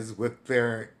thing is, with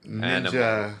their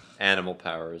ninja... Animal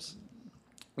powers.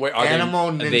 Wait, are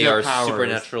ninja they are powers,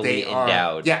 supernaturally they are-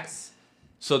 endowed. Yes.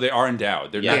 so they are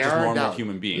endowed. They're not They just are normal endowed.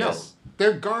 human beings. No,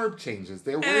 their garb changes.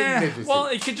 They're wearing ninja Well,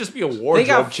 suits. it could just be a They wardrobe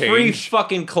got free change.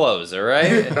 fucking clothes, all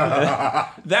right?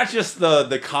 That's just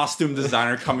the costume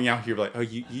designer coming out here like, oh,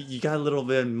 you got a little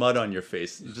bit of mud on your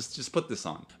face. Just put this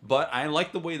on. But I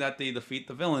like the way that they defeat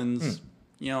the villains.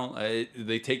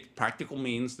 They take practical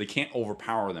means. They can't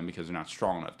overpower them because they're not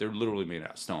strong enough. They're literally made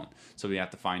out of stone. So they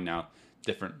have to find out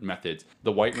different methods.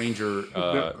 The White Ranger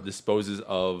disposes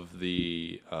of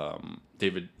the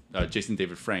Jason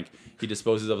David Frank. He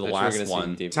disposes of the last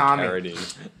one. Tommy. Tommy.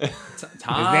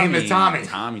 His name is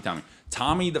Tommy.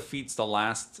 Tommy defeats the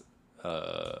last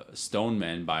Stone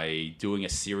Men by doing a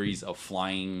series of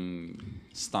flying.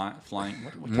 What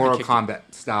can Mortal I kick? Kombat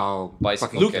style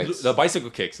Bicycle fucking- kicks. The bicycle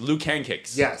kicks. Liu Kang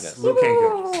kicks. Yes, Liu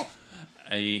Kang kicks.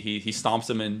 He stomps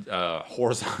him in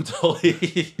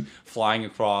horizontally, flying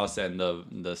across, and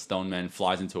the Stone Man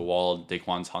flies into a wall.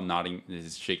 Daquan's nodding,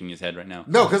 is shaking his head right now.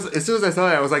 No, because as soon as I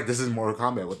saw it, I was like, this is Mortal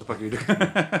Kombat. What the fuck are you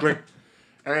doing? Quick.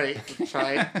 All right,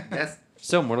 try it. Yes.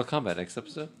 So, Mortal Kombat next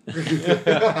episode?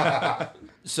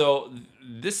 So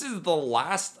this is the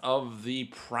last of the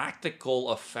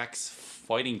practical effects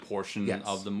fighting portion Yes.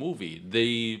 of the movie.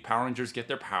 The Power Rangers get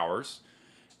their powers,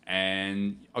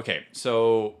 and okay,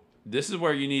 so this is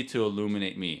where you need to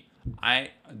illuminate me.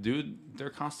 Do their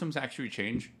costumes actually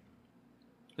change?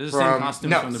 This is the same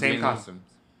costumes from the same beginning. costumes.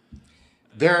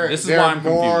 They're This is why I'm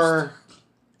more.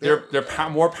 They're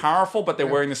more powerful, but they're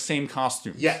wearing the same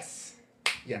costumes. Yes.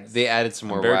 Yes. They added some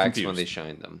more very wax when confused. they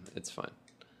shined them. It's fine.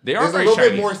 They are There's a very little shiny.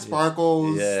 bit more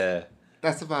sparkles. Yeah.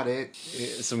 that's about it.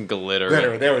 Some glitter.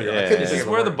 Glitter, there we go. I couldn't Is think this of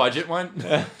a where the word. budget went?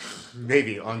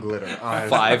 Maybe on glitter.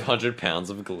 500 pounds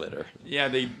of glitter. Yeah,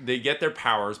 they get their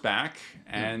powers back,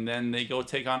 and then they go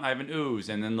take on Ivan Ooze,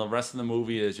 and then the rest of the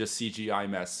movie is just CGI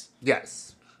mess.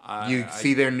 Yes. You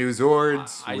see their new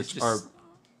Zords, which are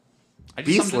I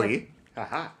just summed it beastly.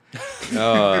 Haha.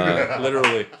 up.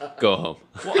 Literally. Go home.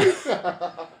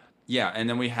 Yeah, and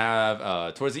then we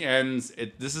have towards the ends.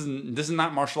 This is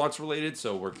not martial arts related,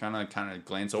 so we're kind of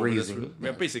glance over Breezing, this.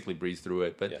 We basically breeze through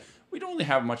it, but we don't really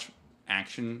have much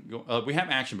action. We have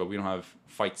action, but we don't have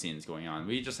fight scenes going on.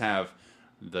 We just have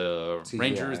the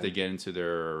Rangers. They get into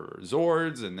their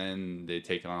Zords, and then they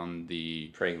take on the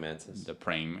Praying mantis. The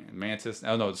praying mantis.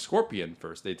 Oh no, the scorpion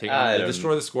first. They take I on. They don't-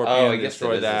 destroy the scorpion. Oh, I they guess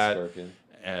destroy it is the that. scorpion.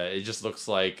 It just looks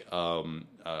like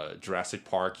Jurassic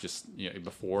Park, just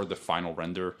before the final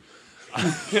render,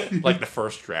 like the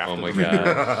first draft. Oh of my the movie.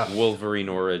 god. Wolverine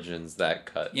Origins, that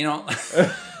cut.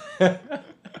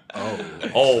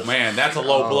 Oh man, that's a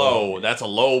low blow. That's a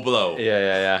low blow.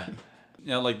 Yeah.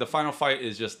 Like the final fight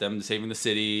is just them saving the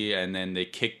city, and then they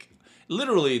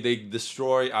literally they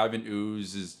destroy Ivan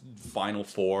Ooze's final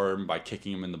form by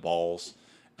kicking him in the balls,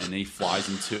 and then he flies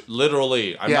into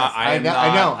literally. I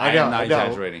know.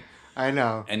 Exaggerating. I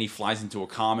know. And he flies into a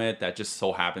comet that just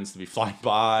so happens to be flying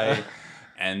by,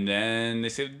 and then they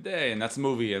save the day, and that's the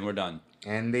movie, and we're done.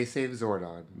 And they save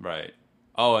Zordon. Right.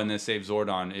 Oh, and they save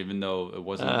Zordon, even though it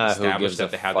wasn't Who gives established a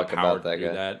that they had the fuck power about to that do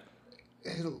guy? that.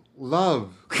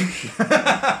 Love.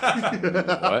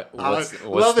 What? What's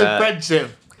Love that? and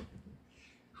friendship.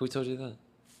 Who told you that?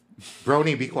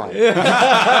 Brony, be quiet.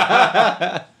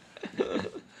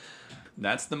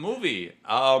 That's the movie.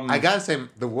 I gotta say,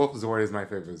 the Wolf Zord is my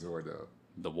favorite Zord, though.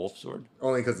 The Wolf Sword.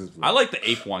 Only because it's blue. I like the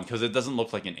ape one because it doesn't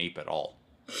look like an ape at all.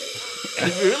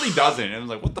 It really doesn't. And I was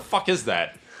like, what the fuck is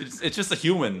that? It's just a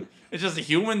human. It's just a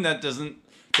human that doesn't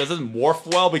morph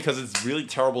well because it's really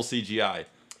terrible CGI.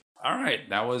 All right,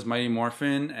 that was Mighty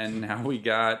Morphin, and now we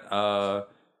got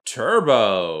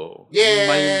Turbo.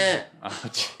 Yeah! Oh,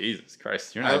 Jesus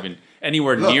Christ. You're not even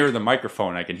anywhere near the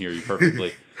microphone. I can hear you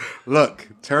perfectly. Look,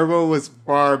 Turbo was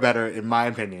far better, in my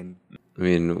opinion. I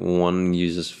mean, one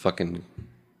uses fucking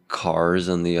cars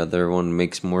and the other one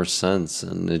makes more sense,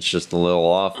 and it's just a little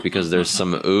off because there's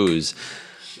some ooze.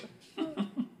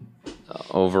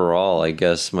 Overall, I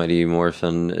guess Mighty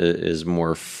Morphin is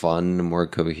more fun, more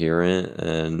coherent,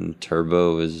 and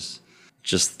Turbo is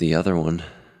just the other one.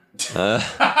 All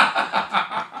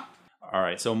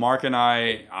right, so Mark and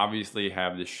I obviously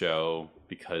have this show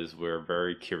because we're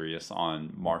very curious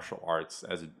on martial arts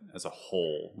as a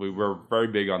whole. We were very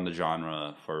big on the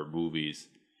genre for movies,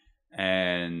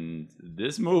 and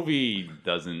this movie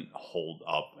doesn't hold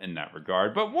up in that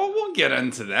regard. But we'll get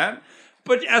into that.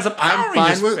 But as a Power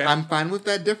Rangers fan, I'm fine with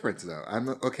that difference, though. I'm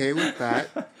okay with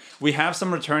that. we have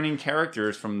some returning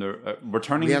characters from the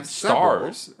returning We have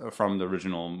stars from the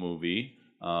original movie.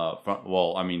 They're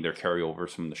carryovers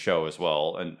from the show as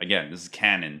well. And again, this is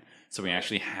canon, so we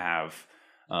actually have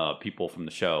people from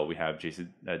the show. We have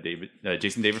Jason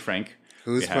David Frank,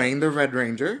 Who's playing the Red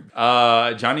Ranger?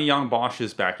 Johnny Young Bosch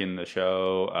is back in the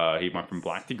show. He went from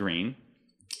black to green.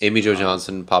 Amy Jo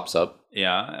Johnson pops up.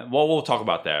 Yeah, well, we'll talk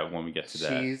about that when we get to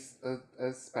that. She's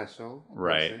a special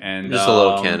Right, person. and Just a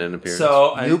little canon appearance.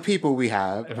 So New people we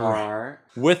have are...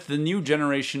 with the new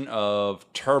generation of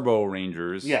Turbo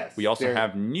Rangers, Yes, we also they're-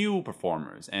 have new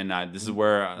performers, and this is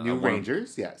where New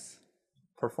Rangers, yes.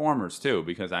 performers too,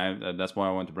 because that's what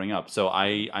I want to bring up. So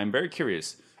I'm very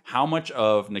curious how much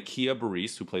of Nakia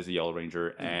Burris, who plays the Yellow Ranger,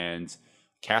 and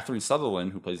Catherine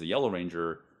Sutherland, who plays the Yellow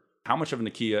Ranger, how much of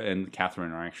Nakia and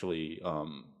Catherine are actually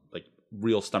like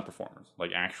real stunt performers,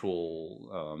 like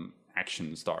actual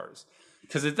action stars?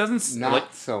 Because it doesn't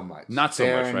Not so much. Not so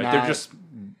much, right? not- They're just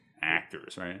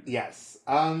actors, right? Yes.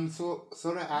 So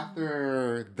sort of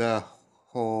after the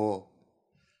whole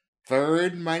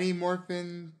third Mighty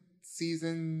Morphin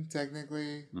season,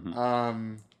 technically,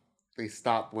 they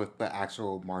stopped with the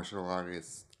actual martial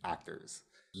artist actors.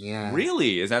 Yeah.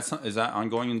 Really? Is that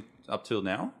ongoing up till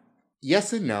now?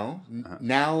 Yes and no.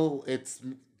 Now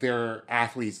they're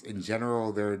athletes in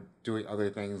general. They're doing other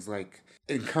things like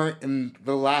in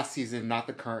the last season, not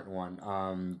the current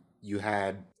one. You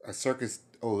had a Circus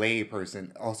Olay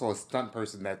person, also a stunt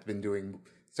person that's been doing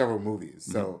several movies.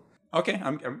 So Okay,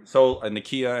 so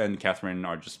Nakia and Catherine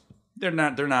are just they're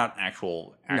not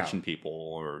actual action people,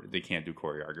 or they can't do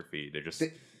choreography. They're just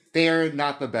they're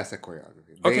not the best at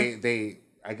choreography. Okay. They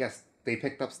I guess they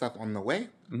picked up stuff on the way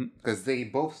because they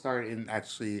both started in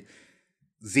actually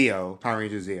Zeo, Power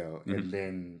Ranger Zeo, and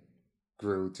then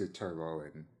grew to Turbo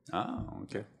and oh,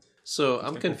 okay. So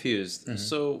I'm confused.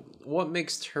 So what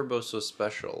makes Turbo so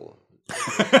special?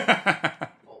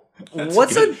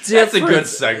 What's a difference? That's a good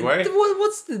segue.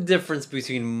 What's the difference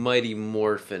between Mighty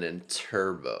Morphin and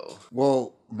Turbo?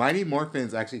 Well, Mighty Morphin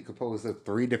is actually composed of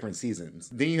 3 different seasons.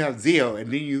 Then you have Zeo,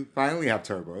 and then you finally have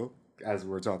Turbo, as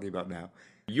we're talking about now.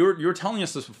 You were telling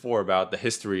us this before about the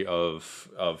history of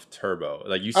Turbo.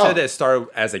 Like you said, it started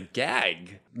as a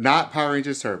gag. Not Power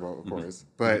Rangers Turbo, of course,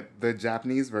 but the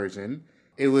Japanese version.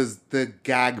 It was the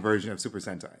gag version of Super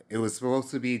Sentai. It was supposed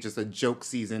to be just a joke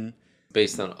season.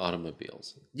 Based on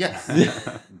automobiles. Yes.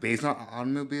 Based on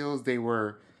automobiles,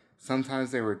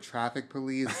 sometimes they were traffic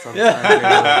police, sometimes they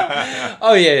were...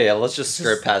 Oh, yeah. Let's just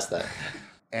skirt past that.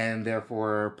 And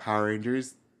therefore, Power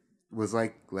Rangers was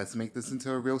like, let's make this into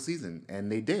a real season.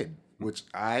 And they did, which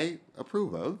I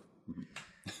approve of.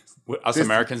 Us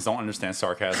Americans don't understand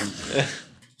sarcasm.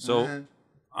 So,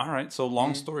 all right. So,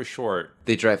 long story short.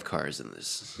 They drive cars in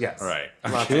this. Yes. Right.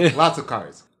 Lots of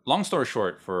cars. Long story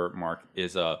short for Mark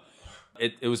is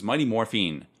it was Mighty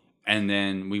Morphine, and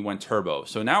then we went Turbo.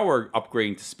 So now we're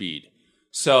upgrading to speed.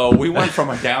 So we went from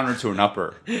a downer to an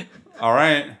upper. All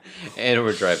right. And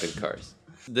we're driving cars.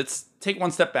 Let's take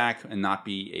one step back and not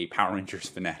be a Power Rangers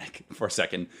fanatic for a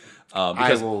second.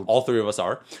 Because all 3 of us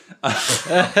are. One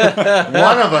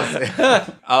of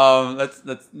us.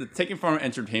 Let's take it from an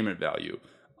entertainment value.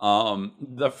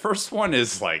 The first one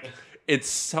is like, it's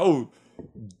so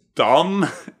dumb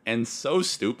and so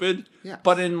stupid,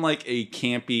 but in like a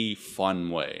campy, fun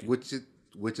way. Which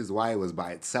is why it was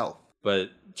by itself.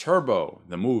 But Turbo,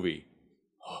 the movie,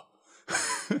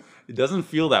 it doesn't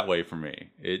feel that way for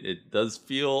me. It does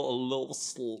feel a little.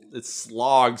 It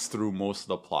slogs through most of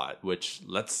the plot. Which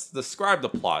let's describe the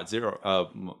plot. Zero.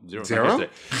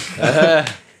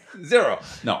 Zero.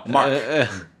 No,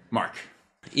 Mark.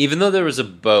 Even though there was a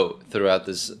boat throughout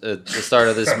this, the start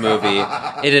of this movie,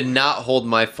 it did not hold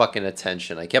my fucking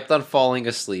attention. I kept on falling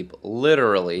asleep.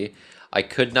 Literally, I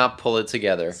could not pull it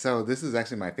together. So this is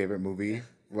actually my favorite movie.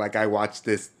 Like, I watched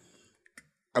this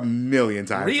a million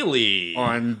times. Really?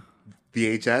 On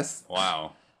VHS.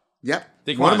 Wow. Yep.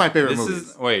 One of my favorite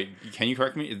movies. Wait, can you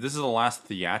correct me? This is the last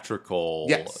theatrical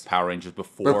Power Rangers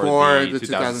before the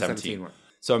 2017 one.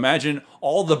 So imagine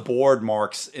all the bored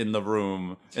marks in the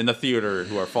room, in the theater,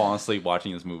 who are falling asleep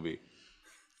watching this movie.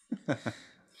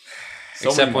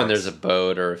 Except when there's a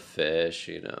boat or a fish,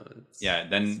 you know. Yeah,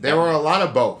 then... There were a lot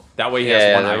of both. That way he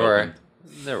has one eye open.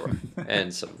 There were.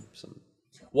 And some...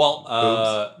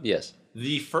 Well, yes.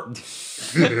 The first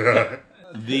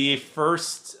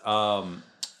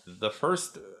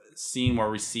scene where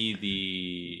we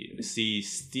see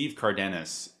Steve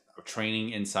Cardenas training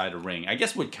inside a ring, I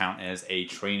guess would count as a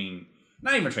training,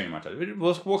 not even a training montage.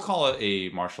 We'll call it a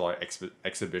martial art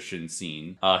exhibition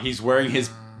scene. He's wearing his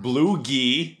blue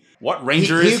gi. What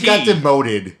ranger is he? He got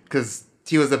demoted because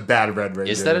he was a bad Red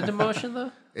Ranger. Is that a demotion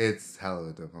though? It's hell of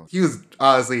a demotion. He was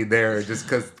honestly there just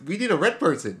because we need a red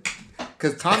person.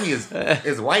 Because Tommy is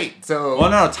white, so...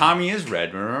 Well, no, Tommy is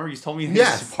red. Remember? You told me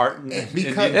his part in...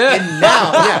 And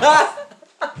now,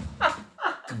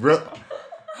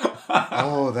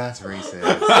 Oh, that's racist.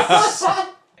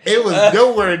 It was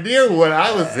nowhere near what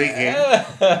I was thinking.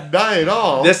 Not at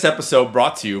all. This episode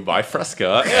brought to you by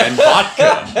Fresca and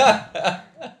vodka.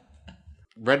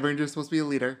 Red Ranger is supposed to be a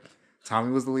leader.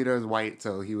 Tommy was the leader as white,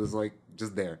 so he was like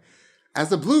just there. As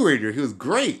the Blue Ranger, he was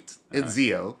great at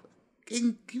Zeo.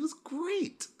 He was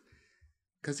great.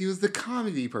 Because he was the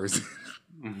comedy person.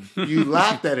 You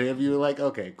laughed at him, you were like,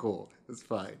 okay, cool. It's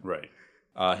fine. Right.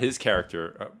 His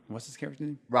character, what's his character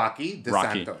name? Rocky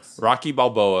DeSantos. Rocky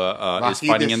Balboa is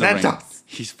fighting in the ring.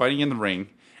 He's fighting in the ring,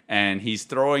 and he's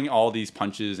throwing all these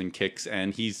punches and kicks,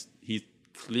 and he's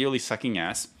clearly sucking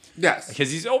ass. Yes. Because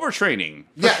he's overtraining,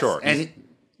 for sure. And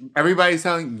everybody's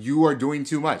telling you are doing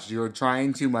too much. You're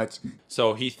trying too much.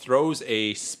 So he throws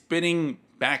a spinning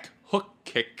back hook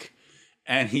kick,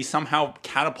 and he somehow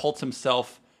catapults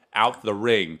himself out the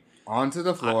ring. Onto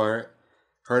the floor,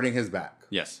 hurting his back.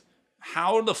 Yes.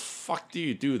 How the fuck do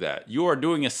you do that? You are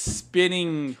doing a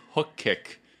spinning hook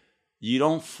kick. You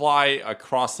don't fly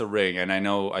across the ring. And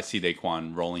I see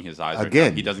Daquan rolling his eyes. Again, right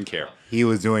now. He doesn't care. He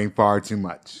was doing far too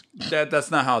much.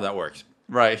 That's not how that works.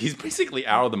 Right. He's basically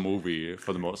out of the movie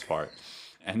for the most part.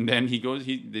 And then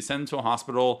they send him to a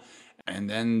hospital. And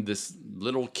then this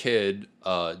little kid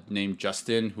named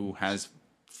Justin, who has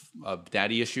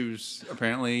daddy issues,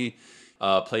 apparently,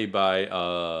 played by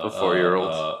a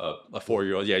 4-year-old. A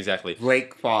 4-year-old, yeah, exactly.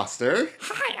 Blake Foster.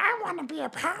 Hi, I want to be a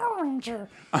Power Ranger.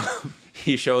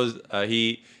 He shows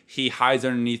he hides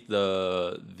underneath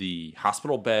the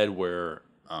hospital bed where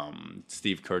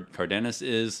Steve Cardenas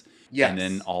is. Yes. And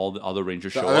then all the other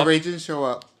Rangers show up. The other Rangers show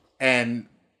up, And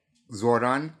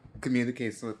Zordon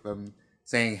communicates with them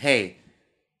saying, hey,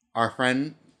 our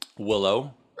friend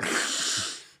Willow.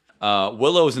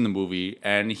 Willow's in the movie,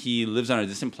 and he lives on a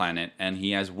distant planet, and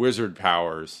he has wizard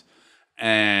powers.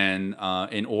 And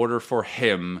in order for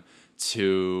him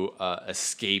to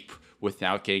escape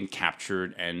without getting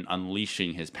captured and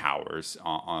unleashing his powers,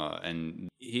 and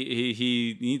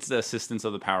he needs the assistance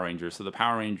of the Power Rangers. So the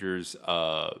Power Rangers,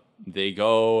 they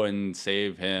go and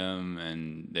save him,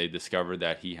 and they discover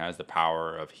that he has the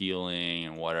power of healing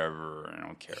and whatever. I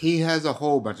don't care. He has a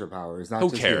whole bunch of powers. Not Who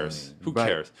just cares? healing, Who but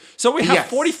cares? So we have Yes.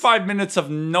 45 minutes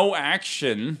of no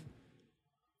action.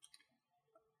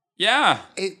 Yeah.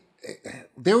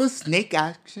 There was snake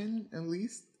action, at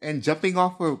least, and jumping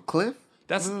off a cliff.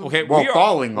 That's okay. Well,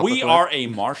 falling off a we cliff. are a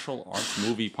martial arts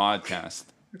movie podcast.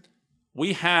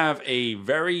 We have a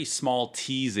very small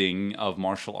teasing of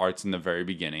martial arts in the very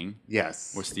beginning.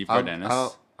 Yes. With Steve I'll-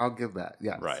 Cardenas. I'll give that.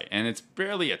 Yes. Right. And it's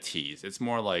barely a tease. It's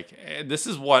more like this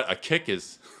is what a kick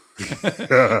is.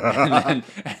 and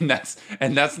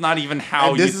that's not even how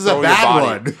And you this is throw a bad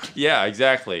your body. one. Yeah,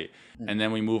 exactly. And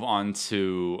then we move on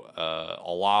to a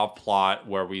law plot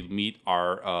where we meet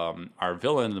our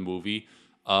villain in the movie,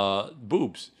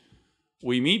 Boobs.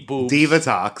 We meet Boobs. Diva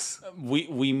Talks.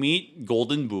 We meet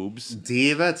Golden Boobs.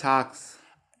 Diva Talks.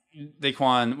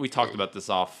 Daquan, we talked about this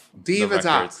off Diva the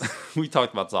records. Talks. We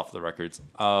talked about this off the records.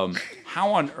 How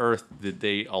on earth did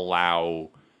they allow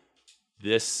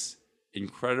this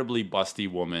incredibly busty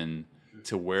woman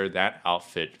to wear that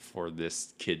outfit for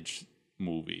this kid's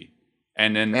movie?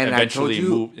 And then And I told eventually you-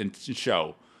 move and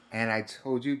show. And I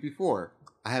told you before,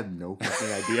 I have no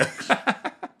fucking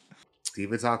idea.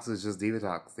 Diva Talks is just Diva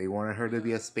Talks. They wanted her to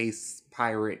be a space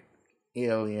pirate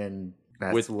alien.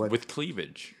 That's with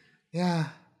cleavage. Yeah.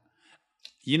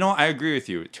 You know, I agree with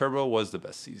you. Turbo was the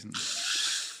best season.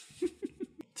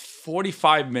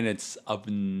 45 minutes of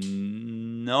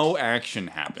no action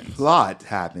happens. Plot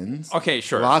happens. Okay,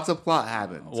 sure. Lots of plot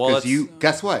happens. Well, Because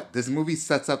guess what? This movie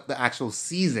sets up the actual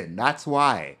season. That's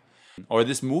why. Or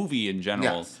this movie in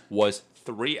general Yes. was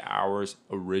 3 hours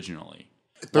originally.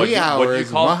 3 What do you hours,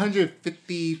 call-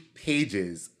 150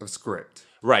 pages of script.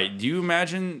 Right. Do you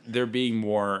imagine there being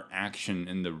more action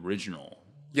in the original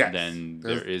Yes. than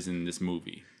there is in this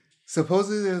movie?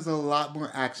 Supposedly, there's a lot more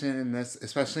action in this,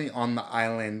 especially on the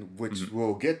island, which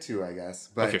we'll get to, I guess.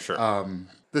 But Okay, sure.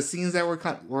 The scenes that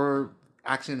were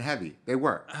action heavy, they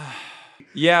were.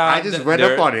 Yeah, I just read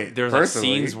up on it, There's like personally.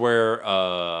 scenes where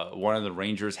one of the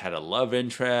Rangers had a love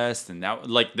interest, and that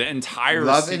like the entire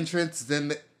Love scene- entrance, then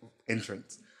the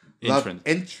entrance. Entrance. Love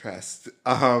interest.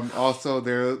 Also,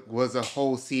 there was a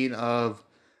whole scene of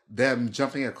them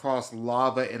jumping across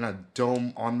lava in a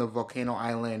dome on the volcano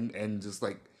island and just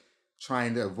like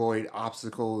trying to avoid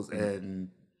obstacles and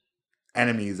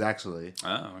enemies. Actually,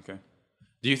 Oh, okay.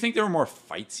 Do you think there were more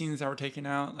fight scenes that were taken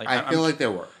out? Like I feel like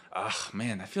there were.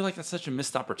 Man, I feel like that's such a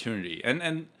missed opportunity.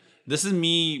 And this is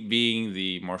me being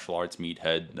the martial arts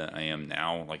meathead that I am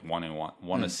now, like want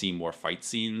to see more fight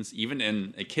scenes, even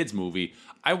in a kids movie.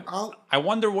 I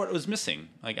wonder what was missing.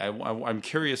 Like I'm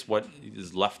curious what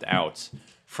is left out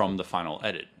from the final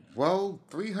edit. Well,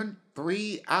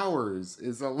 3 hours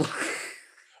is a lot.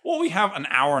 Well, we have an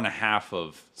hour and a half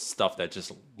of stuff that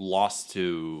just lost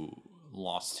to.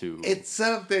 It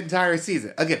set up the entire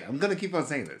season. Again, I'm gonna keep on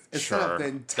saying this. It set Sure. up the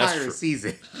That's entire true.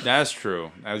 season. That's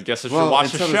true. I guess I should Well,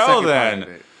 watch the until show second part then. of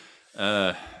it.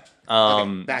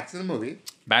 Okay, Back to the movie.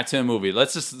 back to the movie.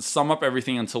 Let's just sum up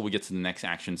everything until we get to the next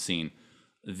action scene.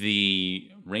 The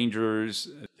Rangers,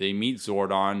 they meet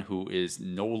Zordon, who is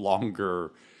no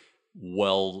longer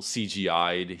well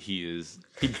CGI'd.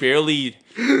 He barely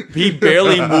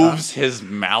moves his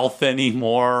mouth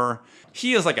anymore.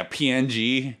 He is like a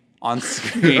PNG on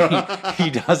screen.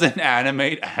 He doesn't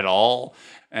animate at all.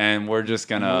 And we're just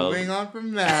gonna Moving on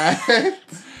from that.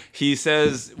 He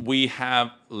says we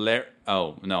have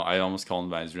oh no, I almost called him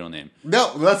by his real name.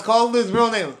 No, let's call him his real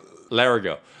name.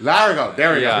 Larigo. Larigo.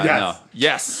 There we go.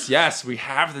 Yes. No. Yes, we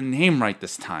have the name right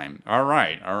this time. All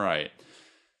right.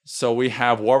 So we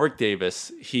have Warwick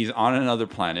Davis. He's on another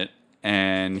planet,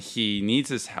 and he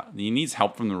needs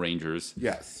help from the Rangers.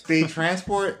 Yes. They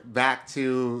transport back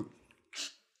to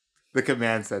the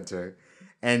command center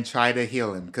and try to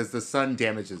heal him because the sun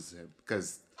damages him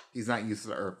because he's not used to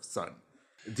the Earth's sun.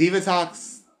 Diva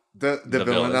Talks, the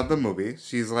villain of the movie.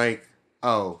 She's like,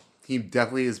 oh, he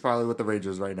definitely is probably with the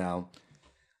Rangers right now.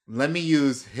 Let me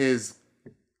use his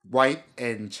wife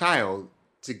and child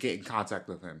to get in contact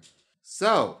with him.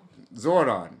 So,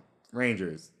 Zordon,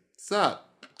 Rangers,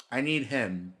 sup? I need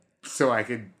him so I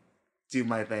could do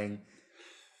my thing.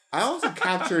 I also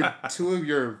captured 2 of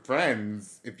your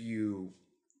friends if you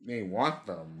may want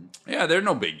them. Yeah, they're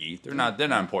no biggie. They're not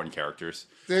important characters.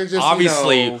 They're just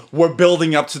obviously we're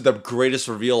building up to the greatest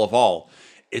reveal of all.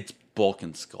 It's Bulk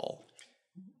and Skull.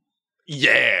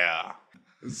 Yeah.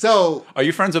 So, are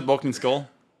you friends with Bulk and Skull?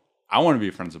 I want to be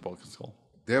friends with Bulk and Skull.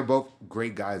 They're both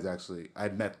great guys, actually. I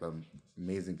met them.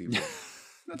 Amazing people.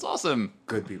 That's awesome.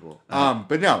 Good people.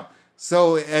 But no.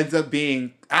 So it ends up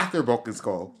being after Bulk and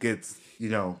Skull gets,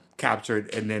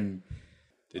 captured, and then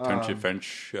they turn to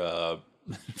French.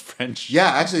 French. Yeah,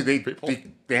 actually,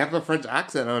 they have a French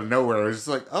accent out of nowhere. It's just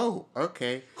like, oh,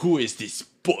 okay. Who is this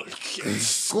Bulk and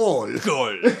Skull?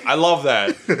 I love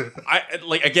that.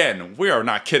 Again, we are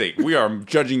not kidding. We are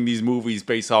judging these movies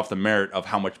based off the merit of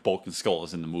how much Bulk and Skull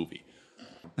is in the movie.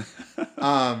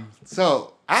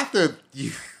 So after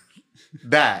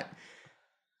that,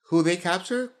 who they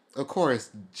capture? Of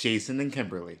course, Jason and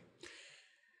Kimberly.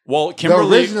 Well,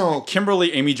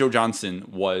 Kimberly Amy Jo Johnson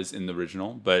was in the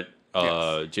original, but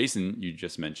yes. Jason, you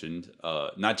just mentioned,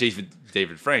 not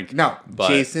David Frank. No, but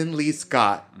Jason Lee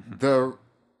Scott.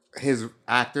 His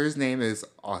actor's name is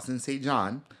Austin St.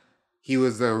 John. He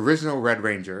was the original Red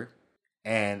Ranger,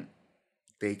 and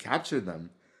they captured them.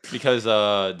 Because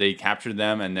they captured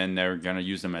them, and then they're going to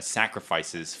use them as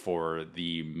sacrifices for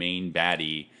the main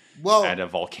baddie at a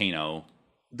volcano.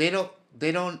 The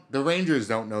Rangers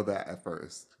don't know that at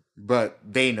first. But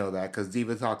they know that because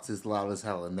Diva Talks is loud as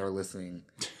hell, and they're listening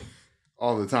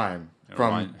all the time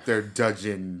from their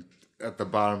dungeon at the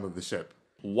bottom of the ship.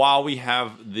 While we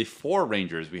have the four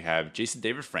Rangers, we have Jason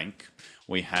David Frank,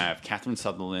 we have Catherine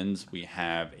Sutherland, we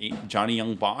have Johnny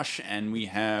Young Bosch, and we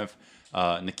have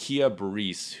Nakia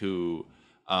Burress, who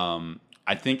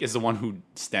I think is the one who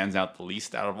stands out the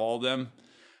least out of all of them.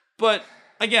 But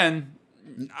again,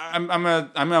 I'm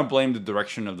gonna blame the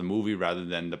direction of the movie rather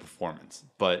than the performance.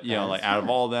 But out of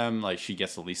all of them, she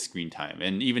gets the least screen time,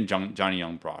 and even Johnny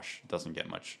Young Bosch doesn't get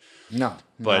much. No,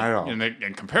 but not at all.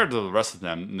 And compared to the rest of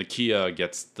them, Nakia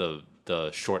gets the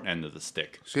short end of the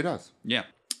stick. She does. Yeah.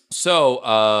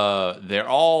 So they're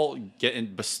all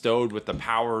getting bestowed with the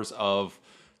powers of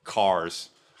cars.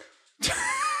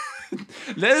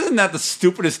 Isn't that the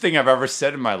stupidest thing I've ever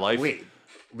said in my life? Wait,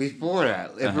 before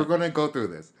that, if we're gonna go through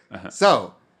this,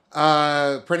 so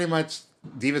pretty much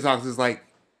Diva Talks is like,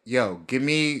 yo, give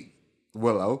me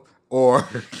Willow or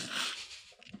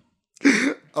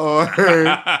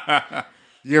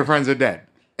your friends are dead.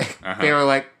 They were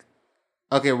like,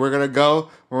 okay, we're gonna go,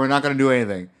 or we're not gonna do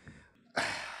anything.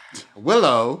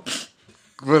 Willow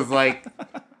was like,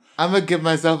 I'm gonna give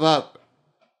myself up.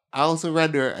 I'll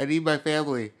surrender. I need my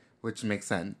family, which makes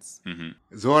sense.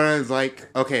 Mm-hmm. Zora is like,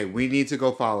 okay, we need to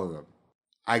go follow them.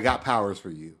 I got powers for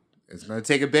you. It's going to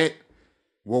take a bit.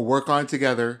 We'll work on it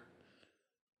together.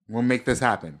 We'll make this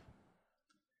happen.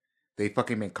 They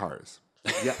fucking make cars.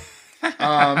 Yeah.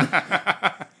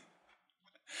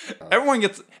 Everyone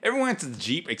gets a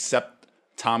Jeep except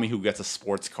Tommy, who gets a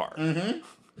sports car. Mm-hmm.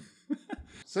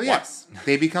 So yes,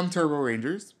 they become Turbo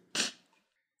Rangers,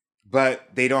 but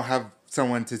they don't have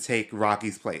someone to take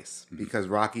Rocky's place because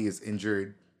Rocky is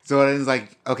injured. So it's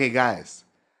like, okay, guys,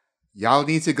 y'all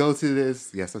need to go to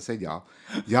this. Yes, I said y'all.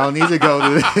 Y'all need to go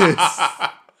to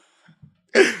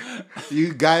this.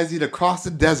 You guys need to cross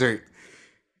the desert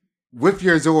with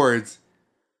your Zords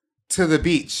to the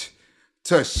beach,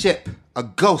 to a ship, a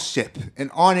ghost ship. And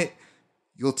on it,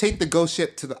 you'll take the ghost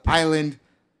ship to the island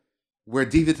where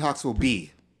Diva Talks will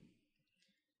be.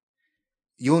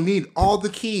 You'll need all the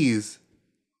keys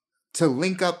to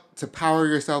link up, to power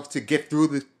yourself, to get through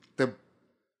the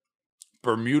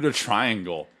Bermuda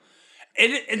Triangle.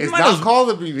 It's not called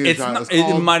the Bermuda Triangle.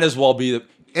 It might as well be.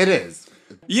 It is.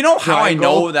 You know how I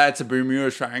know that it's a Bermuda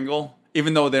Triangle?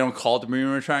 Even though they don't call it the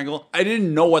Bermuda Triangle? I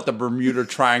didn't know what the Bermuda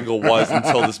Triangle was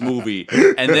until this movie.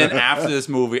 And then after this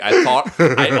movie, I thought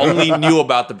I only knew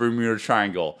about the Bermuda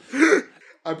Triangle.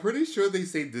 I'm pretty sure they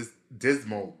say this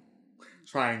dismal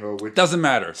triangle. Which doesn't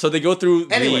matter. So they go through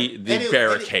the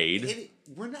barricade.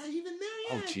 We're not even there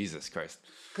yet. Oh, Jesus Christ.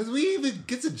 Because we even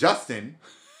get to Justin.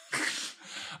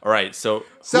 All right, so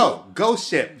ghost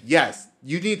ship. Yes,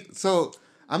 you need. So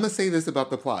I'm gonna say this about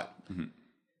the plot. Mm-hmm.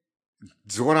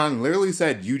 Zordon literally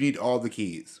said you need all the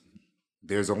keys.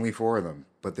 There's only 4 of them,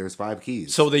 but there's 5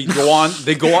 keys. So they go on.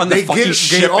 They go on the fucking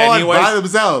ship anyway by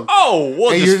themselves. Oh,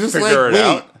 we'll just figure it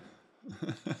out.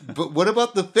 But what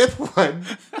about the 5th one?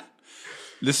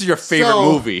 This is your favorite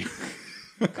movie.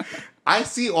 I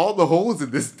see all the holes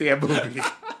in this damn movie.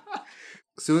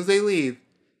 As soon as they leave,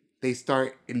 they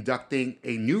start inducting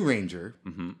a new ranger.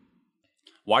 Mm-hmm.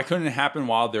 Why couldn't it happen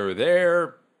while they were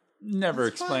there? Never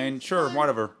explained. Sure, fine.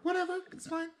 Whatever. It's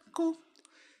fine. Cool.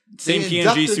 Same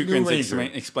TNG sequence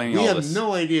explaining all this. We have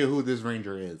no idea who this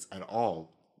ranger is at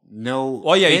all. no.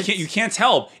 Well, yeah, hints. you can't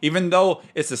tell, even though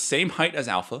it's the same height as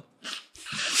Alpha,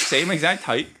 same exact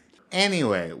height.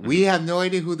 Anyway, we have no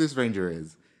idea who this Ranger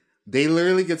is. They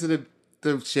literally get to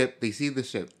the ship. They see the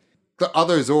ship. The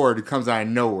other Zord comes out of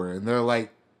nowhere, and they're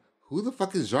like, "Who the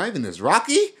fuck is driving this?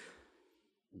 Rocky?"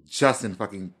 Justin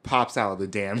fucking pops out of the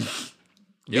damn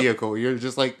vehicle. You're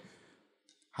just like,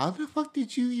 how the fuck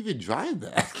did you even drive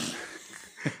that?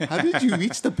 How did you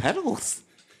reach the pedals?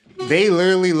 They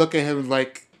literally look at him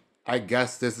like, I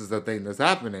guess this is the thing that's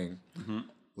happening.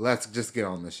 Let's just get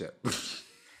on the ship.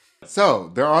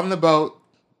 So they're on the boat.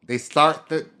 They start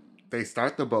the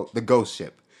boat, the ghost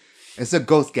ship. It's a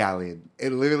ghost galleon.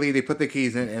 And literally they put the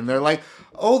keys in and they're like,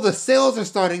 oh, the sails are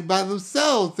starting by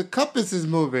themselves. The compass is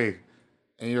moving.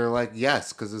 And you're like,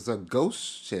 yes, because it's a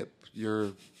ghost ship.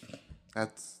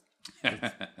 That's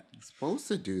supposed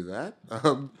to do that.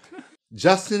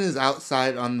 Justin is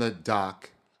outside on the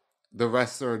dock. The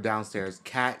rest are downstairs.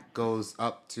 Kat goes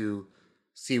up to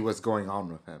see what's going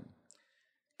on with him.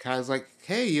 Kat is like,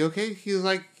 hey, you okay? He's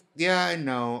like, yeah, I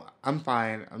know. I'm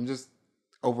fine. I'm just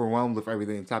overwhelmed with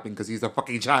everything that's happening because he's a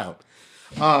fucking child.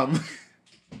 And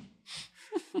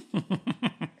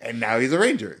now he's a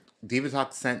ranger.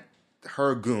 Divatox sent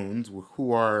her goons,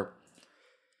 who are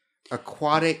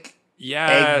aquatic.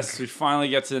 Yes, we finally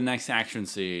get to the next action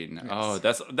scene. Yes. Oh,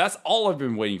 that's all I've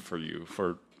been waiting for you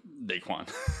for, Daquan.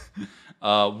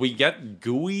 We get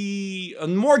gooey,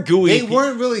 more gooey. They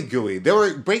weren't really gooey. They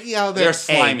were breaking out of their They're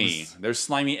slimy. eggs. They're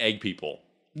slimy egg people.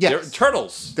 Yes. They're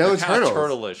turtles. They were kind of turtles.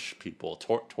 turtle-ish people.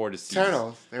 Tortoises.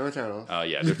 Turtles. They were turtles. Oh,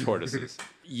 yeah, they're tortoises.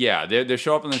 Yeah, they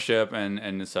show up on the ship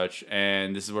and such,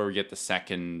 and this is where we get the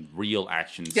second real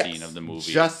action scene of the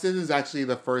movie. Justin is actually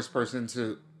the first person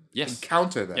to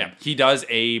encounter them. Yeah, he does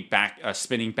a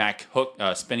spinning back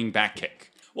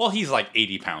kick. Well, he's like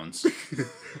 80 pounds.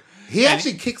 He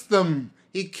actually kicks them.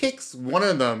 He kicks one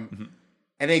of them,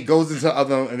 and it goes into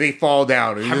other, and they fall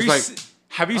down. And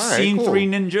have you seen Three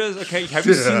Ninjas? Okay, have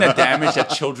you seen the damage that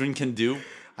children can do?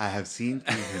 I have seen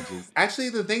Three Ninjas. Actually,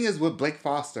 the thing is with Blake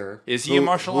Foster, is he a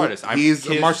martial artist? He's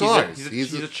a martial artist.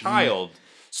 He's a child.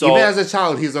 So even as a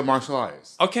child, he's a martial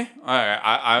artist. Okay, all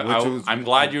right. I'm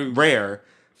glad you rare,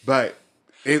 but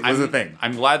it was a thing.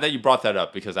 I'm glad that you brought that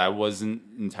up because I wasn't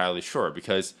entirely sure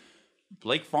because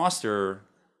Blake Foster,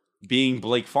 being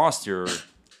Blake Foster,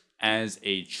 as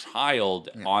a child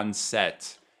on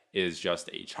set is just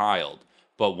a child.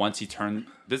 But once he turned,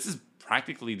 this is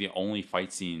practically the only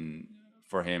fight scene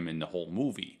for him in the whole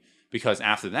movie because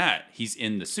after that he's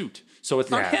in the suit, so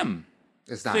it's not him.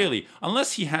 It's not clearly,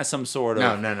 unless he has some sort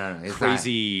of it's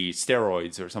crazy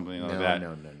steroids or something like that.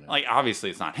 No. Like obviously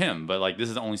it's not him, but like this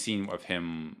is the only scene of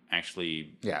him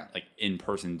actually, like in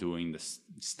person doing this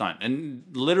stunt, and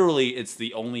literally it's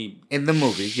the only in the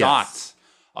movie shot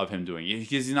of him doing it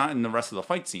because he's not in the rest of the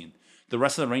fight scene. The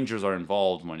rest of the Rangers are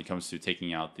involved when it comes to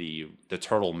taking out the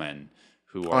turtle men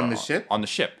who are on the ship. On the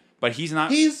ship, but he's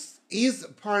not. He's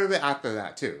part of it after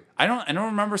that too. I don't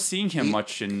remember seeing him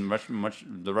much in much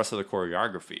the rest of the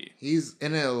choreography. He's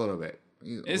in it a little bit.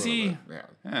 Is he? Bit,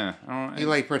 yeah. He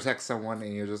like protects someone,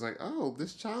 and you're just like, oh,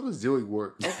 this child is doing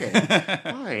work. Okay,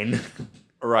 fine.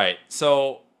 Right.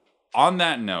 So on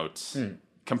that note,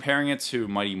 comparing it to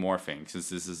Mighty Morphin, since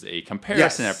this is a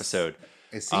comparison episode,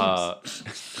 it seems.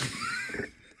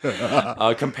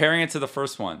 Comparing it to the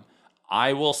first one,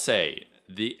 I will say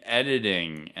the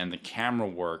editing and the camera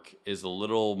work is a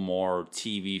little more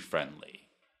TV friendly.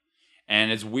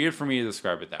 And it's weird for me to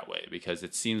describe it that way because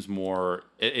it seems more,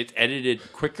 it's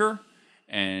edited quicker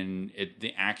and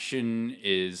the action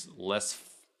is less,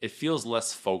 it feels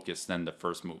less focused than the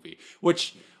first movie.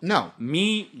 Which,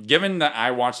 given that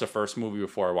I watched the first movie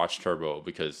before I watched Turbo,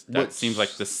 because that seems like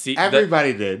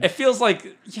everybody did. It feels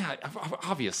like,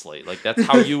 obviously, like that's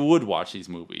how you would watch these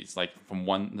movies, like from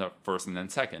the first and then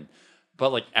second.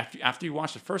 But like after you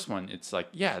watch the first one, it's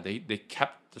like, they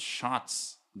kept the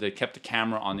shots, they kept the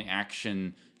camera on the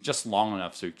action just long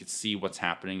enough so you could see what's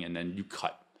happening and then you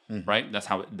cut, right? That's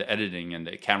how the editing and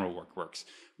the camera work works.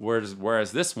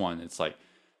 Whereas this one, it's like,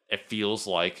 it feels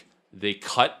like they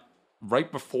cut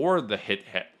right before the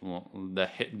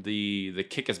the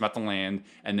kick is about to land,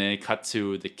 and then they cut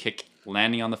to the kick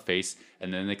landing on the face,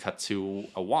 and then they cut to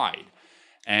a wide.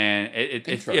 And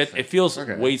it feels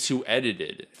way too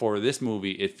edited. For this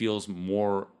movie, it feels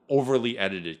more overly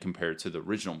edited compared to the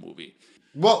original movie.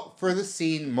 Well, for this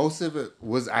scene, most of it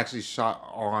was actually shot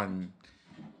on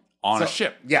a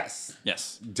ship. Yes.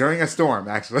 During a storm,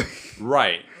 actually.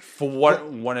 Right. For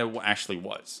what it actually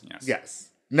was. Yes.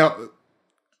 No.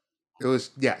 It was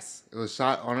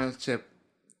shot on a ship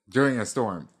during a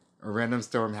storm. A random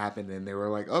storm happened, and they were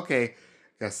like, "Okay,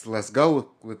 let's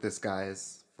go with this,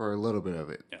 guys." for a little bit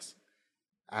of it. Yes.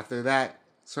 After that,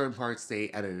 certain parts they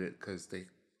edited because they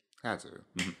had to.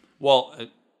 Well,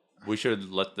 we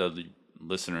should let the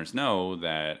listeners know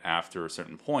that after a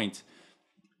certain point,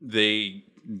 they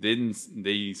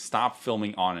stopped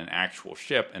filming on an actual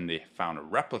ship and they found a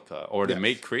replica, or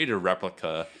they created a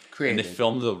replica, and they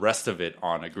filmed the rest of it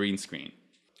on a green screen.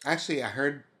 Actually, I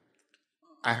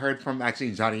heard from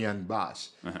Johnny Young Bosch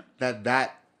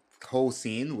that whole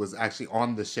scene was actually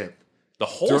on the ship. The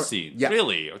whole scene? Yeah.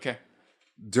 Really? Okay.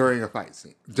 During a fight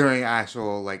scene. During an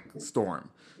actual,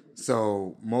 storm.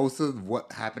 So, most of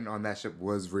what happened on that ship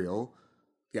was real.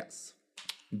 Yes.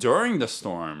 During the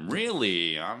storm?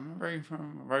 Really? I'm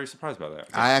very surprised by that.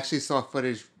 Okay. I actually saw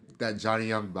footage that Johnny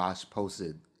Young Bosch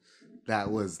posted that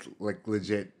was,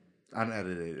 legit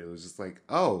unedited. It was just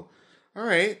oh, all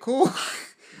right, cool.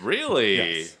 Really?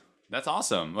 Yes. That's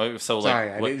awesome. So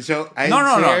Sorry, I didn't show. I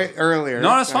no. share it earlier.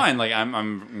 No, that's fine.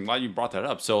 I'm glad you brought that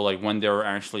up. So when they were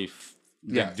actually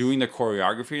doing the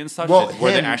choreography and such, well,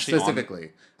 were him they actually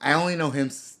specifically? I only know him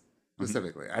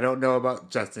specifically. I don't know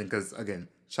about Justin because again,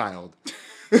 child.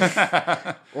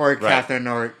 Or Catherine,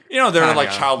 or they're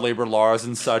Tanya. child labor laws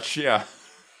and such. Yeah.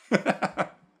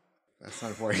 That's not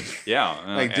important.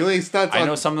 Yeah, doing stunts I on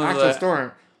know some of actual the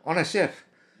storm on a ship.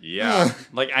 Yeah,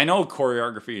 I know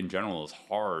choreography in general is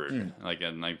hard.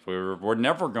 We're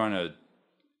never going to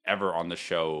ever on the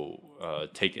show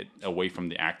take it away from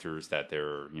the actors that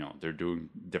they're doing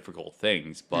difficult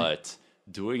things, but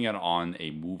doing it on a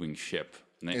moving ship,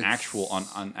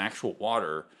 on actual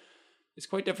water, is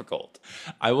quite difficult.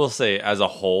 I will say, as a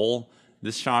whole,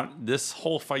 this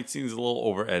whole fight scene is a little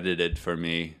over edited for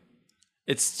me.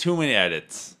 It's too many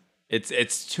edits.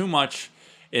 It's too much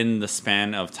in the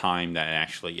span of time that it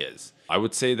actually is. I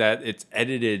would say that it's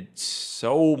edited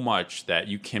so much that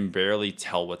you can barely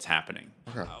tell what's happening.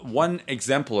 Okay. One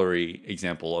exemplary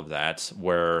example of that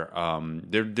where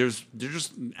there's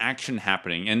just action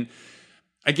happening, and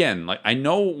again, I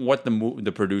know what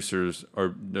the producers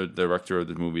or the director of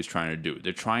the movie is trying to do.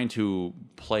 They're trying to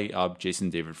play up Jason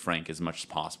David Frank as much as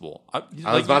possible.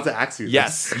 I was about to ask you.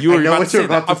 Yes, you were about to say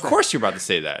that. Of course, you're about to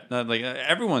say that.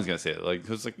 Everyone's gonna say it.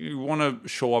 Because you want to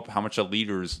show up how much a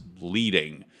leader's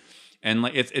leading, and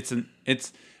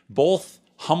it's both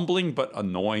humbling but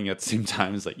annoying at the same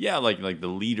time. It's the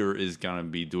leader is gonna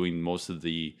be doing most of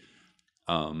the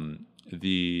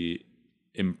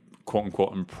quote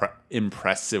unquote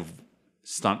impressive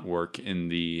stunt work in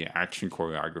the action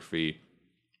choreography,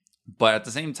 but at the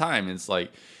same time it's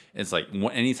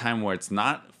any time where it's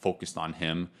not focused on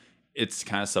him, it's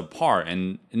kind of subpar.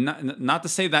 And not to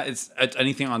say that it's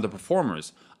anything on the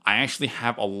performers. I actually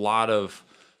have a lot of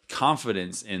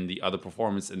confidence in the other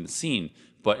performance in the scene,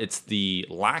 but it's the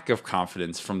lack of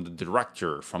confidence from the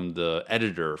director, from the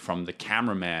editor, from the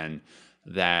cameraman,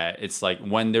 that it's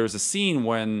when there's a scene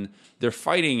when they're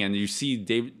fighting and you see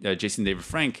Jason David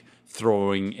Frank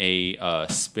throwing a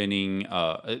spinning,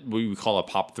 we call a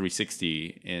pop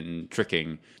 360 in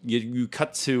tricking. You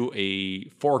cut to a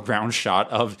foreground shot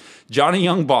of Johnny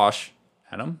Young Bosch,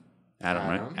 Adam,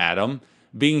 right? Adam,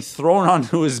 being thrown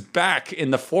onto his back in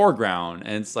the foreground,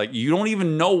 and it's you don't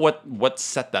even know what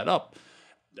set that up.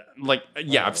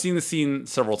 I've seen the scene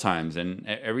several times, and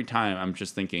every time I'm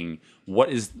just thinking, why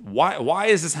is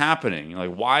this happening?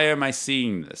 Why am I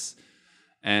seeing this?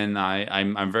 And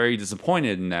I'm very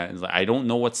disappointed in that. I don't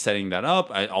know what's setting that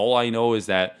up. All I know is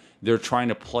that they're trying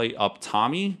to play up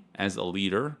Tommy as a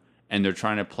leader, and they're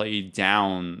trying to play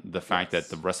down the fact that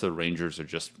the rest of the Rangers are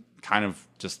just kind of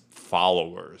just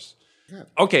followers. Yeah.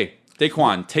 Okay,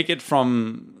 Daquan, take it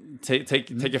from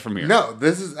here. No,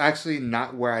 this is actually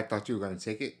not where I thought you were going to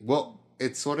take it. Well,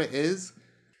 it sort of is.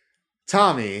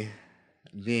 Tommy,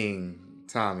 being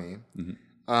Tommy,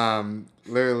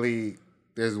 literally,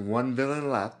 there's one villain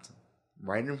left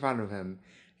right in front of him,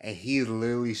 and he's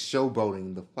literally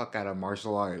showboating the fuck out of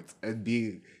martial arts and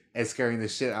scaring the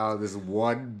shit out of this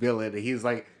one villain. And he's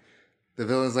the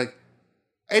villain's I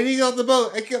need to get off the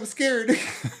boat. I'm scared.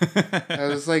 I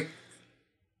was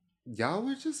y'all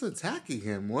were just attacking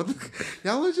him.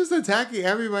 Y'all were just attacking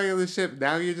everybody on the ship.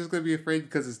 Now you're just going to be afraid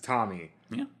because it's Tommy.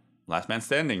 Yeah. Last man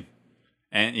standing.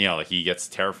 And, he gets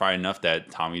terrified enough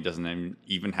that Tommy doesn't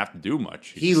even have to do much.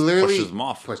 He literally pushes him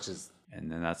off.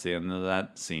 And then that's the end of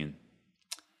that scene.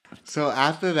 So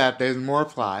after that, there's more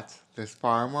plot. There's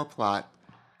far more plot.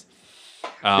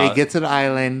 They get to the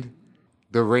island.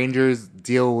 The Rangers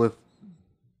deal with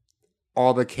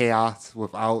all the chaos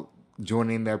without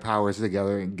joining their powers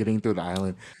together and getting through the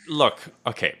island. Look,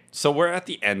 okay, so we're at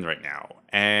the end right now,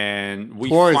 and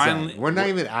we're not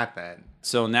even at that.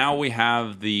 So now we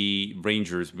have the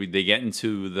Rangers. They get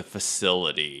into the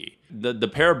facility. The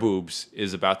pair of boobs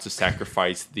is about to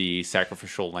sacrifice the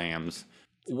sacrificial lambs.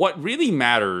 What really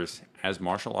matters as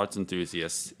martial arts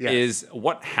enthusiasts is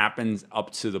what happens up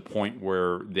to the point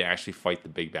where they actually fight the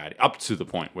big baddie. Up to the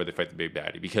point where they fight the big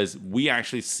baddie. Because we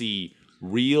actually see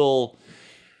real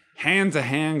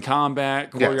hand-to-hand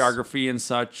combat, choreography and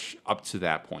such up to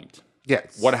that point.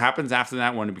 Yes. What happens after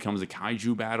that when it becomes a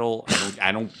kaiju battle?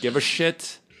 I don't give a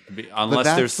shit.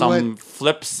 Unless there's some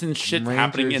flips and shit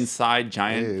happening inside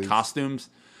giant costumes.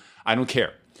 I don't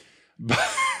care.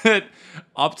 But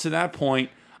up to that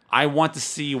point, I want to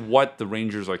see what the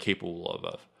Rangers are capable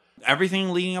of.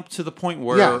 Everything leading up to the point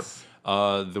where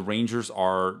the Rangers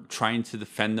are trying to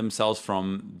defend themselves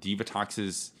from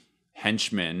Divatox's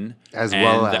henchmen, as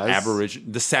well as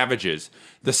the savages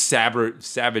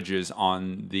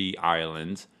on the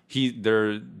island.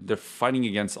 They're fighting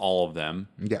against all of them.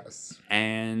 Yes,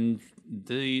 and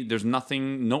there's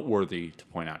nothing noteworthy to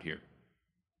point out here.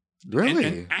 Really,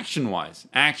 and action wise,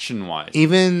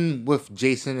 even with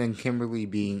Jason and Kimberly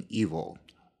being evil,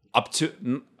 up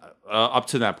to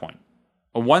that point.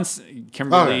 Once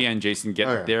Kimberly and Jason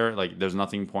get there, like there's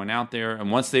nothing to point out there.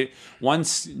 And once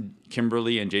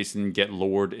Kimberly and Jason get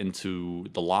lured into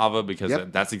the lava, because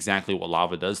that's exactly what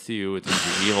lava does to you. It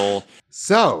turns you evil.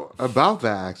 So about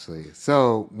that, actually,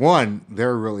 one,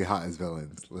 they're really hot as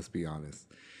villains. Let's be honest.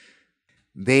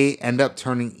 They end up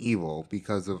turning evil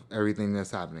because of everything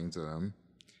that's happening to them.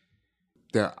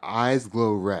 Their eyes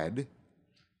glow red.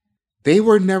 They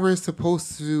were never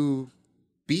supposed to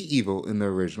be evil in the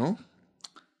original.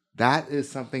 That is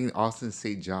something Austin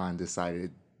St. John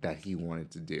decided that he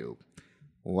wanted to do.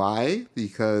 Why?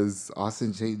 Because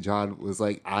Austin St. John was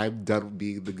like, I'm done with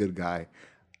being the good guy.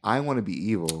 I want to be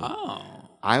evil. Oh.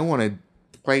 I want to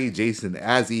play Jason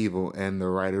as evil. And the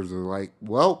writers were like,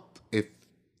 well, if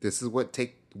this is what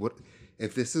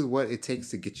it takes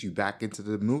to get you back into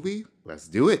the movie, let's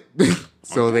do it.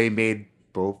 So they made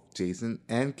both Jason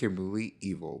and Kimberly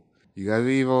evil. You guys are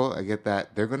evil. I get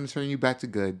that. They're going to turn you back to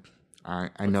good.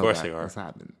 I know that. They are. That's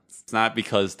happened. It's not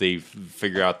because they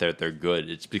figure out that they're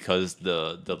good. It's because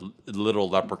the little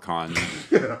leprechaun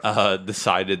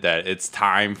decided that it's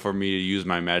time for me to use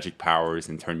my magic powers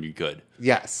and turn you good.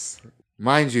 Yes.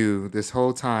 Mind you, this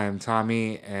whole time,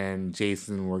 Tommy and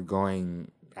Jason were going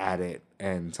at it,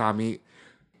 and Tommy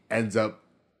ends up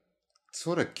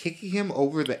sort of kicking him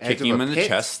over the edge of a pit. Kicking him in the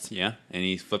chest, and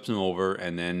he flips him over,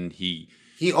 and then he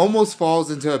almost falls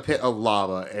into a pit of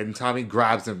lava, and Tommy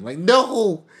grabs him like,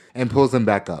 no, and pulls him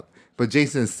back up. But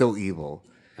Jason is still evil,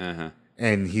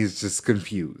 and he's just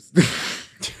confused.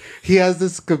 He has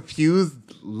this confused,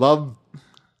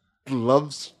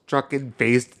 love-strucken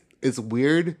face. It's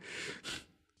weird.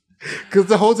 Because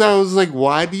the whole time I was like,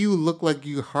 why do you look like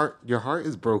your heart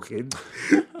is broken?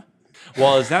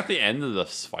 Well, is that the end of the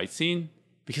fight scene?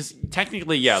 Because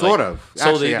technically, sort of.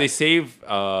 So actually, they save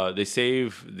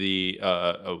the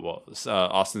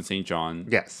Austin St. John.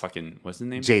 Yes. Fucking what's his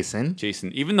name? Jason.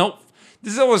 Even though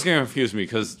this is always gonna confuse me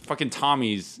because fucking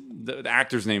Tommy's the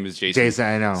actor's name is Jason. Jason,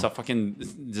 I know. So fucking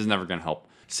this is never gonna help.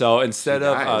 So instead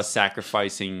of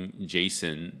sacrificing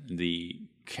Jason, the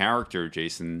character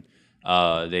Jason,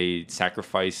 they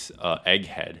sacrifice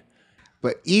Egghead.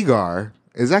 But Igor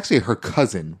is actually her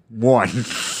cousin.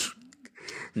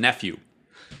 Nephew.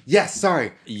 Yes,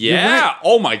 sorry. Yeah. Right.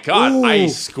 Oh my god. Ooh. I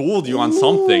schooled you on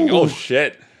something. Oh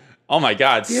shit. Oh my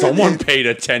god. Damn Someone it. paid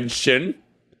attention.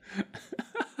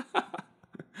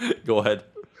 Go ahead.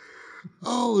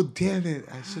 Oh, damn it.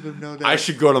 I should have known that. I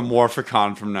should go to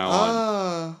Morphicon from now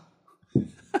on.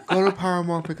 Go to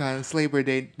Paramorphicon. It's Labor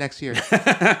Day next year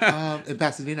in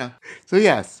Pasadena. So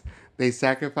yes, they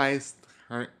sacrificed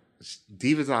her.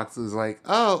 Divatox was like,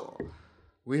 oh,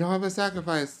 we don't have a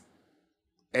sacrifice.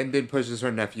 And then pushes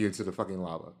her nephew into the fucking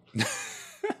lava. And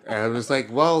I was like,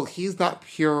 well, he's not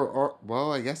pure. Or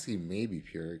well, I guess he may be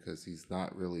pure because he's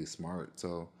not really smart.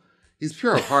 So he's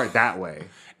pure of heart that way.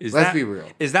 Let's be real.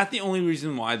 Is that the only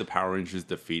reason why the Power Rangers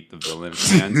defeat the villain?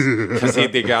 Because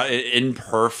they got an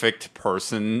imperfect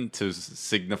person to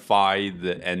signify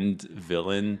the end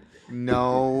villain?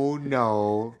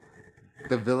 No.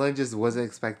 The villain just wasn't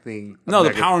expecting. No,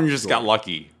 the Power Rangers got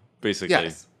lucky, basically.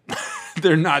 Yes.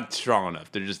 They're not strong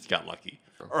enough. They just got lucky.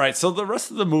 All right, so the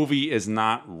rest of the movie is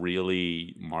not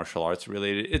really martial arts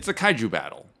related. It's a kaiju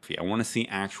battle. I want to see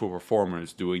actual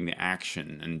performers doing the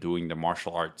action and doing the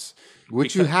martial arts.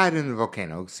 Which you had in the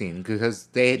volcano scene, because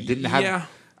they didn't have... Yeah.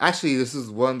 Actually, this is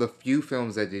one of the few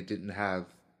films that they didn't have,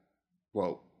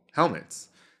 helmets.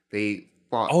 They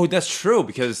fought. Oh, that's true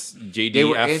because They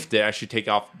were JDF in- did actually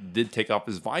take off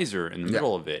his visor in the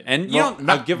middle of it, and well, I'll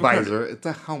not give him visor. credit. It's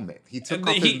a helmet. He took And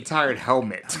off he- his entire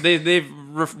helmet. They've He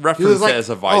referenced was like, it as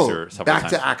a visor "Oh, several back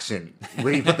times. to action."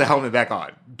 When he put the helmet back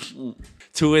on,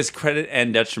 To his credit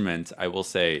and detriment, I will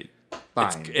say,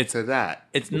 fine. it's to that.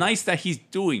 it's nice that he's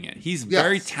doing it. He's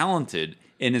very Yes. talented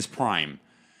in his prime,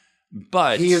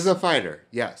 but He is a fighter.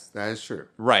 Yes, that is true.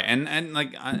 right and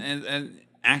like and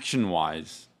action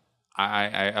wise,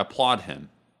 I applaud him.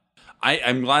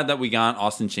 I'm glad that we got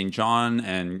Austin St. John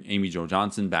and Amy Jo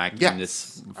Johnson back Yes. in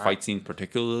this fight scene,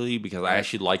 particularly because I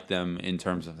actually like them in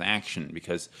terms of action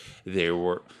because they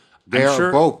were. They I'm are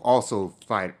sure, both also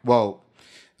fight. Well,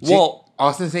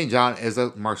 Austin St. John is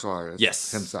a martial artist.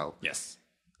 yes, himself. yes.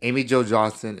 Amy Jo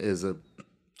Johnson is a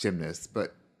gymnast,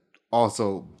 but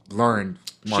also learned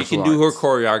martial She can do her arts.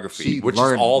 choreography, She which is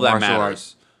learned all that martial matters.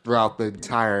 arts throughout the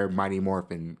entire Mighty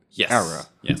Morphin Yes. era.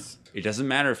 Yes. It doesn't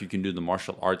matter if you can do the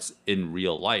martial arts in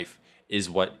real life.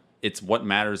 What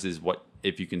matters is what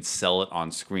if you can sell it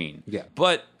on screen. Yeah.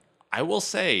 But I will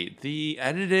say the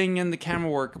editing and the camera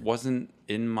work wasn't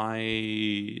in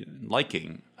my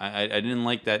liking. I didn't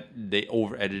like that they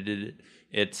over edited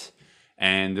it.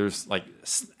 And there's like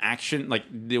action, like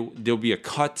there'll be a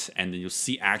cut, and then you'll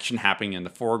see action happening in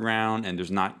the foreground, and there's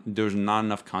not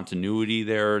enough continuity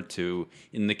there to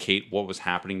indicate what was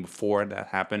happening before that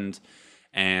happened,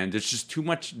 and there's just too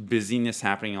much busyness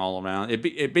happening all around.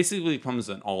 It basically becomes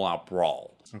an all-out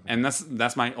brawl, and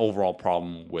that's my overall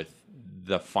problem with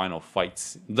the final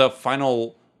fights, the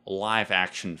final live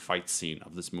action fight scene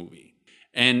of this movie.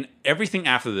 And everything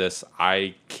after this,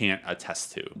 I can't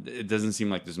attest to. It doesn't seem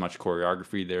like there's much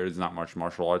choreography there. There's not much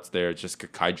martial arts there. It's just a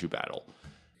kaiju battle.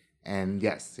 And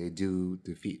yes, they do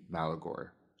defeat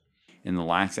Malagor. In the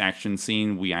last action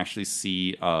scene, we actually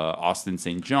see Austin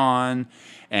St. John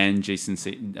and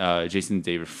Jason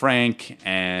David Frank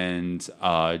and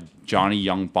Johnny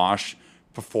Young Bosch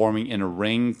performing in a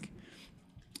ring.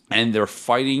 And they're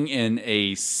fighting in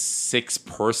a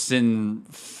 6-person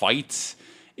fight.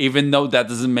 Even though that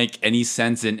doesn't make any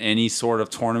sense in any sort of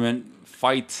tournament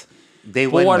fight. They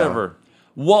But win, whatever.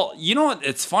 Well, you know what?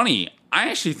 It's funny. I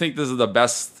actually think this is the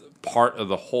best part of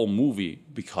the whole movie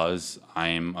because I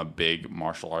am a big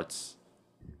martial arts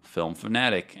film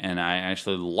fanatic. And I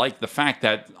actually like the fact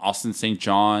that Austin St.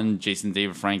 John, Jason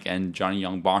David Frank, and Johnny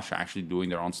Young Bosch are actually doing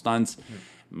their own stunts.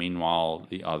 Meanwhile,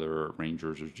 the other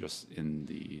Rangers are just in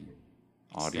the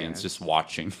audience, just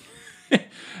watching.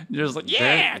 Just like,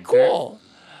 yeah, cool.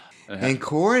 In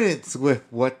coordinates with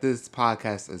what this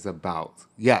podcast is about,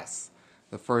 yes,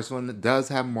 the first one does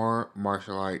have more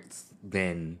martial arts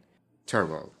than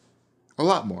Turbo. A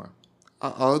lot more.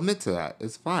 I'll admit to that.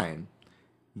 It's fine.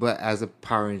 But as a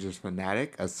Power Rangers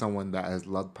fanatic, as someone that has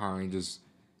loved Power Rangers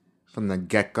from the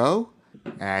get-go,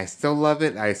 and I still love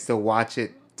it, I still watch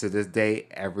it to this day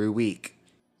every week,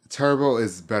 Turbo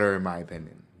is better in my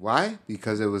opinion. Why?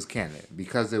 Because it was canon.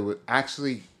 Because it would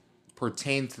actually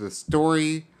pertain to the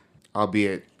story,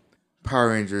 albeit Power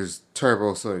Rangers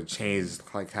Turbo sort of changed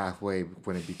like halfway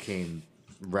when it became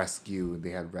Rescue, and they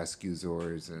had Rescue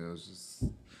Zords, and it was just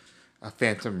a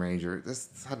Phantom Ranger.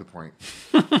 That's not the point.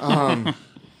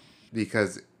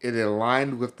 Because it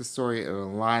aligned with the story, it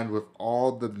aligned with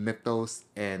all the mythos,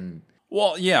 and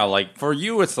Well, yeah, like for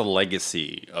you, it's the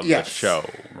legacy of Yes. the show,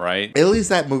 right? at least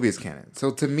that movie is canon.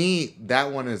 So to me,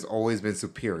 that one has always been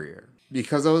superior.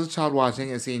 Because I was a child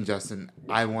watching and seeing Justin,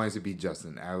 I wanted to be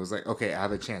Justin. I was like, okay, I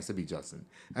have a chance to be Justin.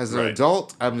 As an Right.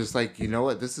 adult, I'm just like, you know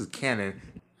what? This is canon.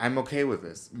 I'm okay with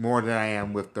this more than I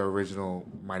am with the original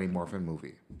Mighty Morphin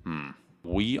movie.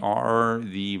 We are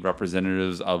the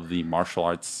representatives of the martial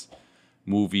arts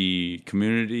movie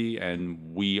community,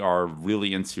 and we are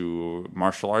really into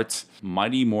martial arts.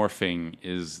 Mighty Morphing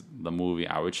is the movie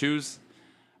I would choose.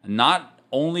 Not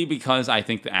only because I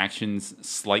think the action's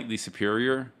slightly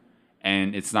superior,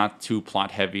 and it's not too plot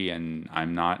heavy, and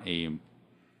I'm not a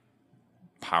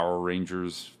Power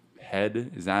Rangers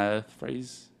head. Is that a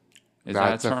phrase? Is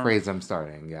That's that a term? phrase I'm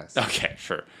starting, yes. Okay,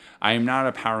 sure. I am not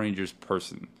a Power Rangers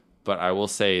person, but I will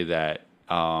say that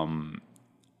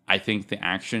I think the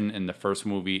action in the first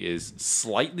movie is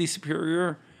slightly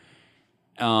superior,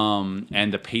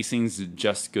 and the pacing's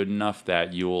just good enough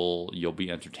that you'll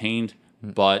be entertained.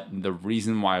 But the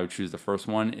reason why I would choose the first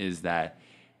one is that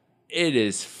it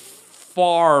is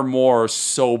far more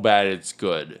so bad it's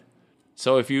good.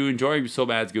 So if you enjoy so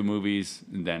bad it's good movies,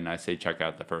 then I say check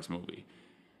out the first movie.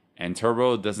 And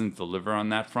Turbo doesn't deliver on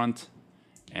that front.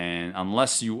 And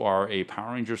unless you are a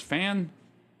Power Rangers fan,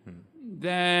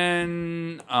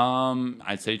 then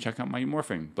I'd say check out Mighty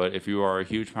Morphin. But if you are a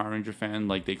huge Power Ranger fan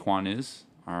like Daquan is,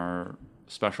 our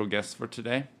special guest for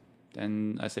today,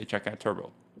 then I say check out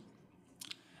Turbo.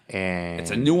 And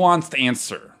It's a nuanced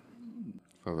answer.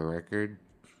 for the record,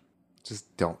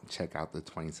 just don't check out the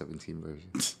 2017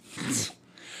 version.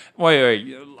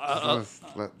 Wait.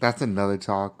 That's another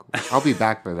talk. I'll be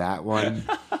back for that one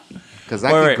because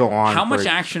I Wait, could wait. go on. How much for-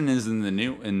 action is in the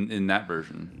new in that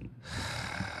version?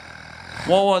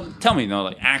 Well, tell me, no,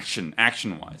 like action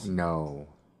wise. No,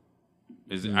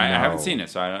 I haven't No. seen it,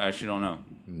 so I actually don't know.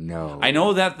 no. I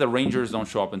know that the Rangers don't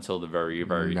show up until the very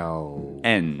No,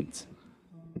 end.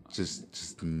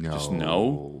 just no. Just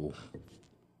no?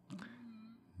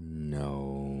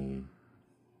 No.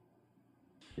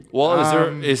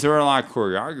 Well, is there a lot of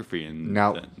choreography in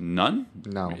No. none?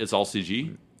 No. It's all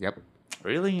CG? Yep.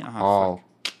 Really? Oh, All.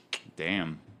 fuck.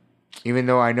 Damn. Even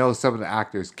though I know some of the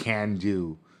actors can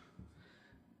do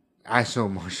actual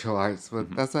martial arts, but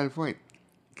that's not the point.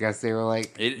 Guess they were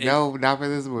like, no, not for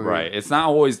this movie. Right. It's not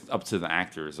always up to the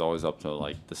actor. It's always up to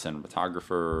like the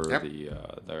cinematographer,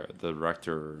 Yep. the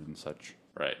director, and such.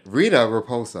 Right. Rita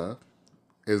Raposa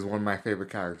is one of my favorite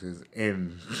characters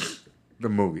in the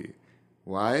movie.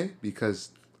 Why?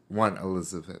 Because one,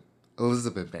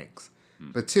 Elizabeth Banks,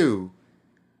 but two,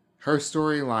 her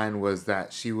storyline was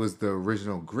that she was the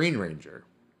original Green Ranger,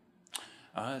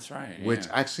 Oh, that's right. which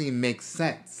actually makes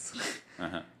sense.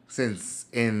 Since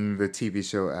in the TV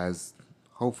show, as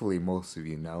hopefully most of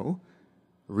you know,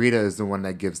 Rita is the one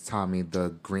that gives Tommy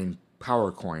the green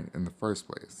power coin in the first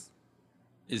place.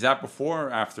 Is that before or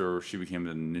after she became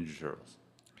the Ninja Turtles?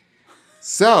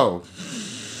 So,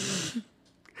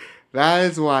 that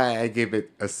is why I gave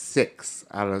it a 6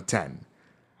 out of 10.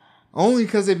 Only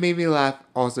because it made me laugh,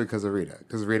 also because of Rita.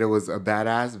 Because Rita was a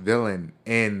badass villain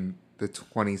in the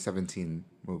 2017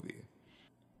 movie.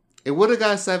 It would have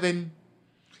got 7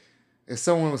 if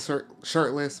someone was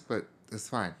shirtless, but it's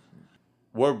fine.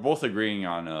 We're both agreeing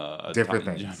on a Different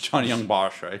things. Johnny Young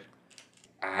Bosch, right?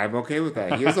 I'm okay with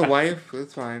that. He has a wife.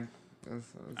 It's fine.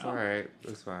 It's all right.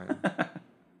 It's fine.